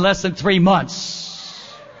done in less than 3 months.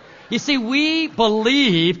 You see, we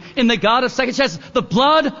believe in the God of second chances. The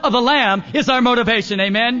blood of the Lamb is our motivation.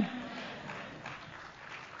 Amen?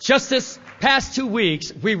 Just this past 2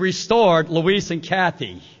 weeks, we restored Luis and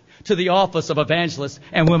Kathy to the office of evangelist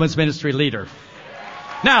and women's ministry leader.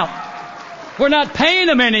 Now, we're not paying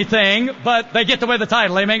them anything, but they get to wear the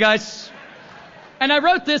title. Amen, guys? And I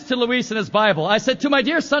wrote this to Luis in his Bible. I said, to my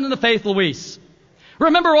dear son in the faith, Luis,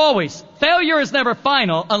 remember always, failure is never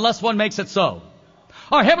final unless one makes it so.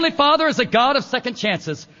 Our Heavenly Father is a God of second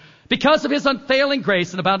chances because of His unfailing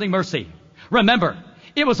grace and abounding mercy. Remember,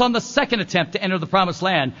 it was on the second attempt to enter the promised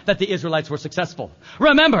land that the Israelites were successful.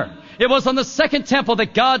 Remember, it was on the second temple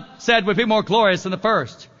that God said would be more glorious than the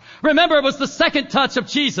first. Remember, it was the second touch of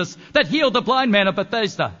Jesus that healed the blind man of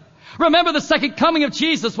Bethesda. Remember, the second coming of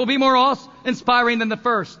Jesus will be more awe-inspiring than the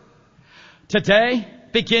first. Today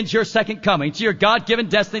begins your second coming to your God-given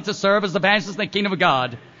destiny to serve as evangelists in the kingdom of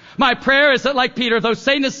God. My prayer is that, like Peter, though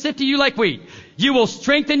Satan is sifting you like wheat, you will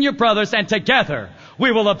strengthen your brothers, and together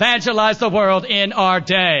we will evangelize the world in our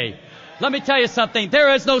day. Let me tell you something.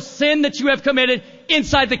 There is no sin that you have committed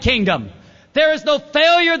inside the kingdom. There is no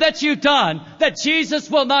failure that you've done that Jesus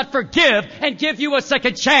will not forgive and give you a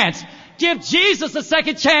second chance. Give Jesus a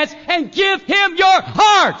second chance and give Him your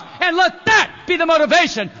heart. And let that be the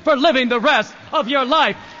motivation for living the rest of your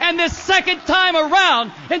life. And this second time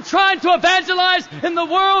around, in trying to evangelize in the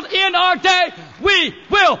world in our day, we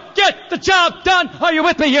will get the job done. Are you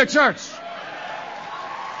with me here, church?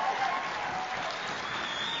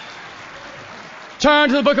 Turn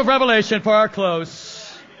to the book of Revelation for our close.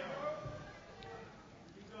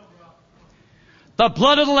 The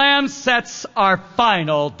blood of the Lamb sets our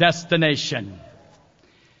final destination.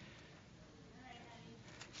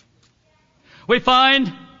 We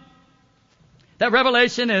find that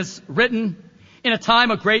Revelation is written in a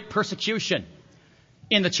time of great persecution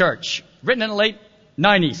in the church, written in the late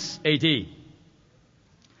 90s AD.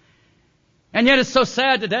 And yet it's so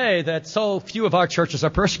sad today that so few of our churches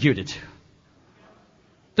are persecuted.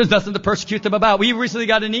 There's nothing to persecute them about. We recently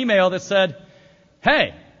got an email that said,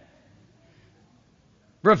 hey,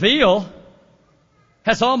 Reveal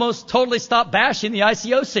has almost totally stopped bashing the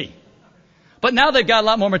ICOC. But now they've got a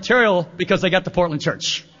lot more material because they got the Portland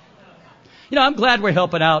church. You know, I'm glad we're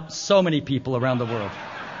helping out so many people around the world.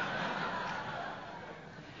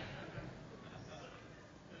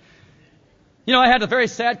 You know, I had a very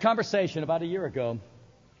sad conversation about a year ago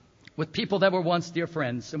with people that were once dear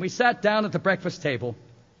friends. And we sat down at the breakfast table.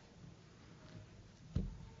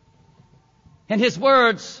 And his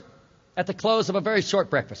words at the close of a very short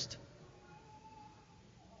breakfast.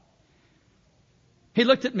 He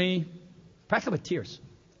looked at me, practically with tears.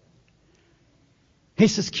 He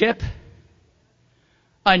says, Kip,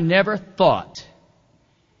 I never thought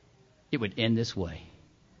it would end this way.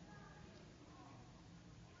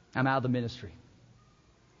 I'm out of the ministry.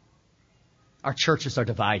 Our churches are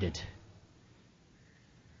divided.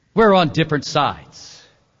 We're on different sides.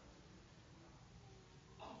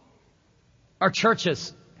 Our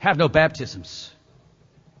churches have no baptisms.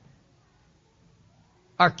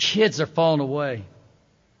 Our kids are falling away.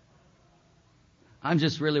 I'm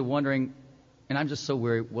just really wondering, and I'm just so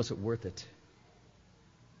weary, was it worth it?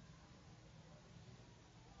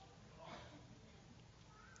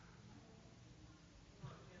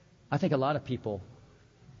 I think a lot of people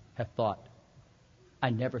have thought,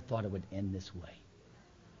 I never thought it would end this way.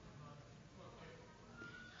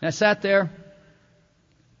 And I sat there,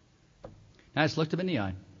 and I just looked him in the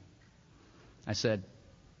eye. I said,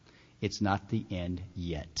 it's not the end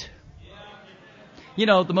yet. You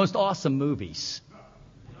know, the most awesome movies,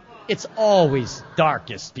 it's always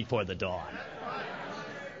darkest before the dawn.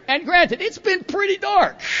 And granted, it's been pretty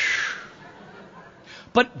dark.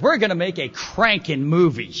 But we're going to make a cranking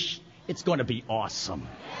movie. It's going to be awesome.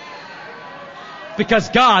 Because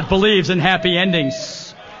God believes in happy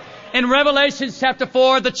endings. In Revelation chapter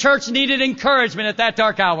 4, the church needed encouragement at that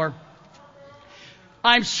dark hour.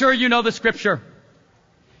 I'm sure you know the scripture.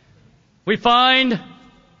 We find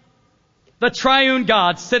the triune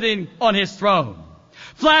God sitting on his throne.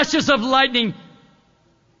 Flashes of lightning,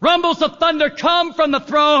 rumbles of thunder come from the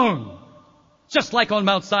throne, just like on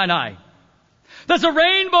Mount Sinai. There's a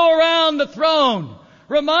rainbow around the throne,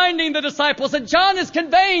 reminding the disciples, and John is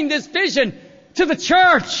conveying this vision to the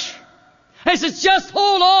church. He says, just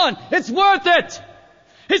hold on, it's worth it.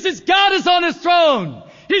 He says, God is on his throne.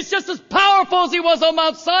 He's just as powerful as he was on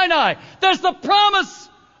Mount Sinai. There's the promise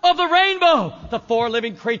of the rainbow. The four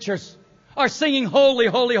living creatures are singing, holy,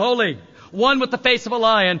 holy, holy. One with the face of a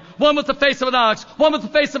lion, one with the face of an ox, one with the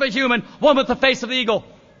face of a human, one with the face of the eagle.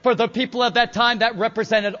 For the people of that time, that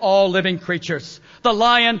represented all living creatures. The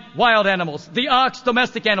lion, wild animals. The ox,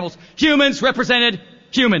 domestic animals. Humans represented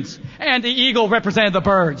humans. And the eagle represented the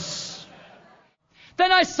birds.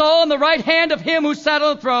 Then I saw on the right hand of him who sat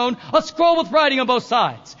on the throne a scroll with writing on both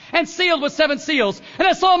sides, and sealed with 7 seals. And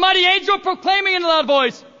I saw a mighty angel proclaiming in a loud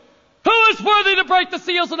voice, who is worthy to break the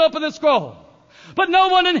seals and open the scroll? But no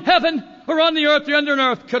one in heaven or on the earth or under the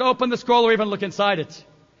earth could open the scroll or even look inside it.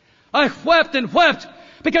 I wept and wept,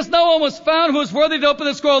 because no one was found who was worthy to open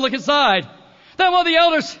the scroll and look inside. Then one of the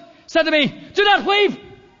elders said to me, do not weep.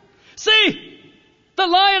 See, the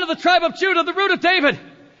Lion of the tribe of Judah, the Root of David,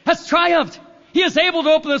 has triumphed. He is able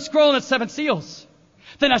to open the scroll and its 7 seals.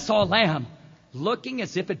 Then I saw a lamb, looking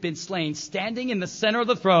as if it had been slain, standing in the center of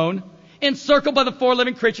the throne, encircled by the 4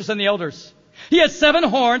 living creatures and the elders. He has 7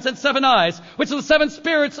 horns and 7 eyes, which are the 7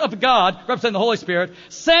 spirits of God, representing the Holy Spirit,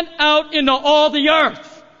 sent out into all the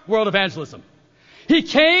earth. World evangelism. He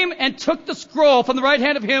came and took the scroll from the right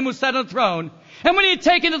hand of him who sat on the throne. And when he had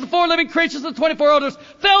taken it, the 4 living creatures and the 24 elders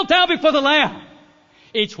fell down before the Lamb.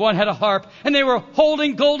 Each one had a harp, and they were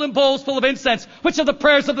holding golden bowls full of incense, which are the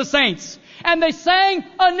prayers of the saints. And they sang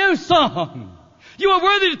a new song. You are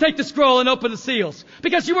worthy to take the scroll and open the seals,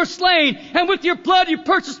 because you were slain, and with your blood you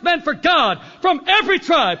purchased men for God from every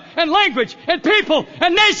tribe and language and people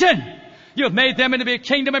and nation. You have made them into be a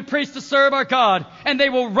kingdom and priests to serve our God, and they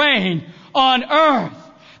will reign on earth.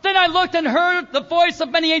 Then I looked and heard the voice of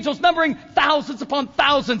many angels, numbering thousands upon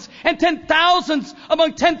thousands, and 10,000s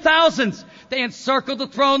among 10,000s. They encircled the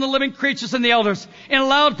throne, the living creatures, and the elders. In a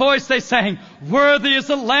loud voice they sang, worthy is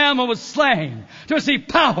the Lamb who was slain to receive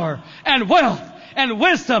power and wealth and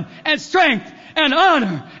wisdom and strength and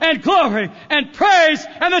honor and glory and praise.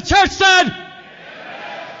 And the church said,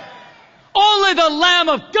 amen. Only the Lamb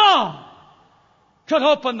of God could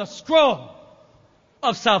open the scroll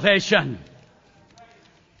of salvation.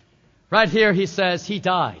 Right here he says he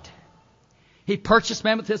died. He purchased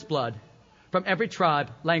men with his blood from every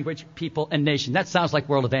tribe, language, people, and nation. That sounds like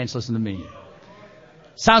world evangelism to me.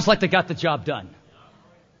 Sounds like they got the job done.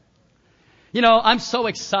 You know, I'm so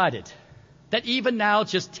excited that even now,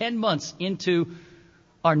 just 10 months into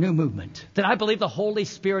our new movement, that I believe the Holy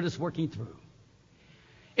Spirit is working through.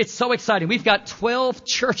 It's so exciting. We've got 12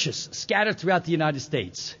 churches scattered throughout the United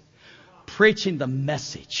States preaching the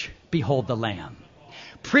message, behold the Lamb.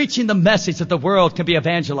 Preaching the message that the world can be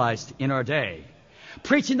evangelized in our day.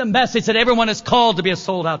 Preaching the message that everyone is called to be a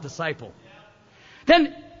sold-out disciple.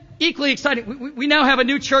 Then, equally exciting, we now have a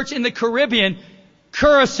new church in the Caribbean.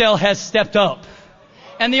 Curacao has stepped up.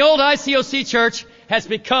 And the old ICOC church has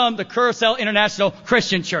become the Curacao International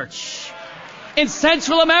Christian Church. In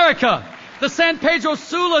Central America, the San Pedro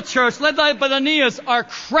Sula Church, led by Bananias, are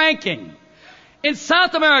cranking. In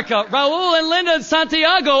South America, Raul and Linda in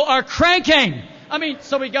Santiago are cranking.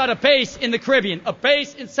 So we got a base in the Caribbean, a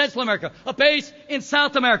base in Central America, a base in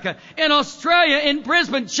South America. In Australia, in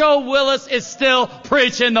Brisbane, Joe Willis is still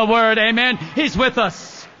preaching the word. Amen. He's with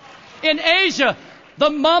us. In Asia, the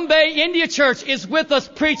Mumbai India Church is with us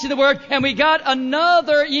preaching the word. And we got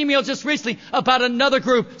another email just recently about another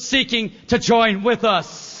group seeking to join with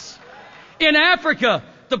us. In Africa,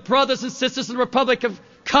 the brothers and sisters in the Republic of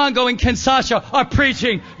Congo and Kinshasa are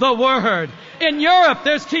preaching the word. In Europe,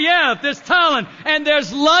 there's Kiev, there's Tallinn, and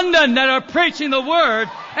there's London that are preaching the word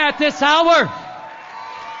at this hour.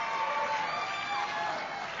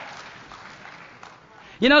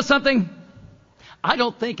 You know something? I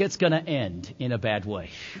don't think it's going to end in a bad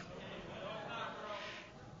way.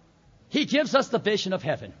 He gives us the vision of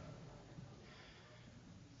heaven.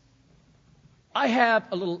 I have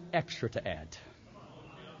a little extra to add.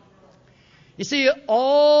 You see,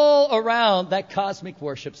 all around that cosmic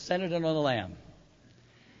worship centered on the Lamb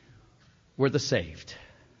were the saved.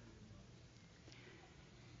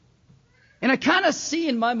 And I kind of see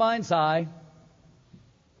in my mind's eye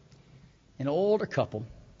an older couple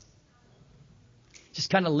just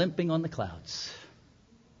kind of limping on the clouds.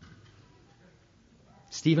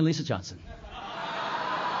 Steve and Lisa Johnson.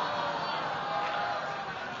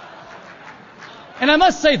 And I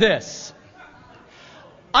must say this.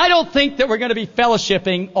 I don't think that we're going to be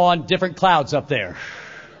fellowshipping on different clouds up there.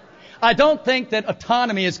 I don't think that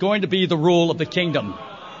autonomy is going to be the rule of the kingdom.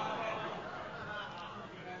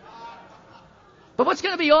 But what's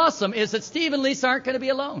going to be awesome is that Steve and Lisa aren't going to be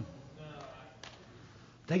alone.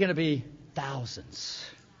 They're going to be thousands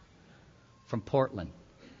from Portland,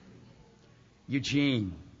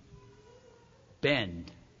 Eugene, Bend,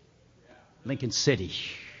 Lincoln City.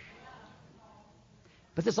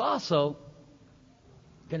 But there's also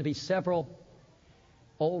going to be several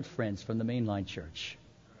old friends from the mainline church,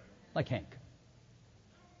 like Hank.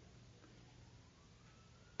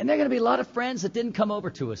 And there are going to be a lot of friends that didn't come over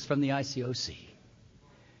to us from the ICOC.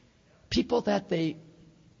 People that they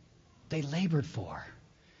labored for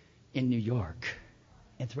in New York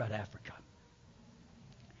and throughout Africa.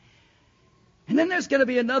 And then there's going to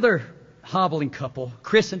be another hobbling couple,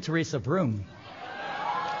 Chris and Teresa Broom.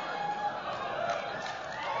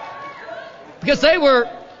 Because they were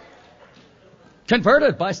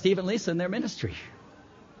converted by Steve and Lisa in their ministry.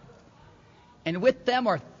 And with them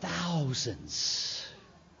are thousands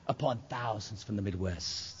upon thousands from the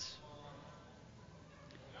Midwest.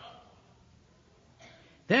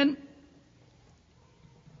 Then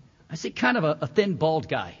I see kind of a thin, bald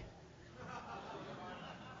guy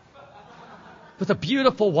with a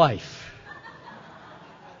beautiful wife.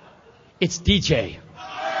 It's DJ.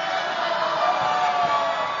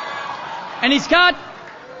 And he's got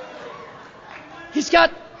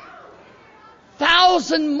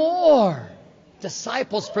 1,000 more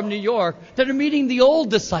disciples from New York that are meeting the old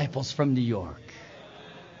disciples from New York.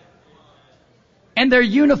 And they're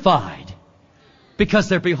unified because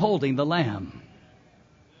they're beholding the Lamb.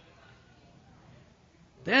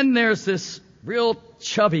 Then there's this real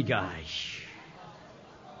chubby guy.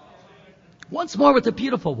 Once more with a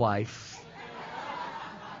beautiful wife.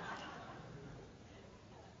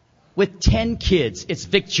 With 10 kids. It's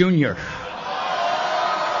Vic Jr.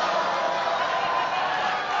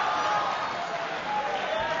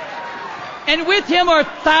 And with him are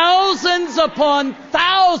thousands upon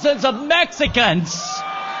thousands of Mexicans.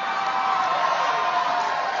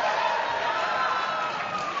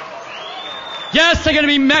 Yes, they're going to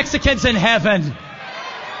be Mexicans in heaven.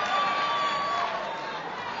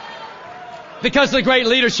 Because of the great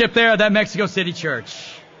leadership there at that Mexico City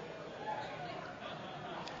church.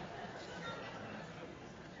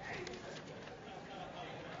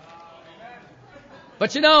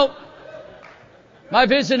 But you know, my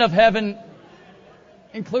vision of heaven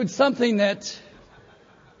includes something that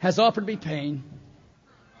has offered me pain.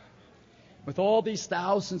 With all these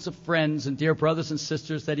thousands of friends and dear brothers and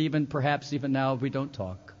sisters that perhaps even now we don't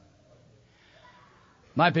talk.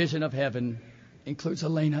 My vision of heaven includes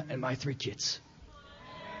Elena and my 3 kids.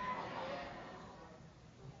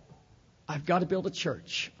 I've got to build a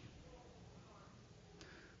church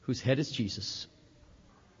whose head is Jesus.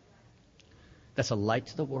 That's a light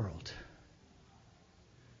to the world.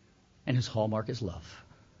 And whose hallmark is love.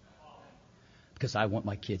 Because I want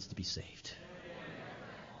my kids to be saved.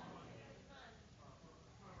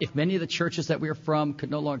 If many of the churches that we are from could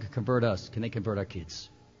no longer convert us, can they convert our kids?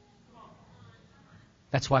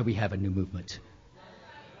 That's why we have a new movement.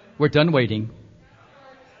 We're done waiting.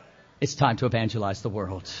 It's time to evangelize the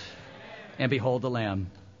world. And behold the Lamb.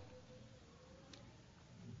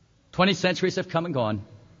 20 centuries have come and gone.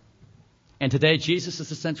 And today Jesus is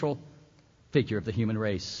the central figure of the human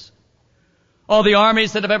race. all the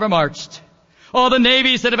armies that have ever marched, all the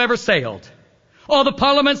navies that have ever sailed, all the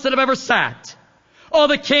parliaments that have ever sat, all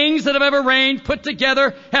the kings that have ever reigned put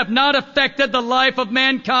together have not affected the life of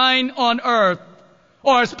mankind on earth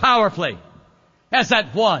or as powerfully as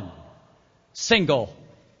that one single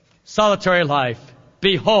solitary life.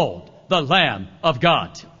 Behold the Lamb of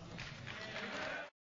God.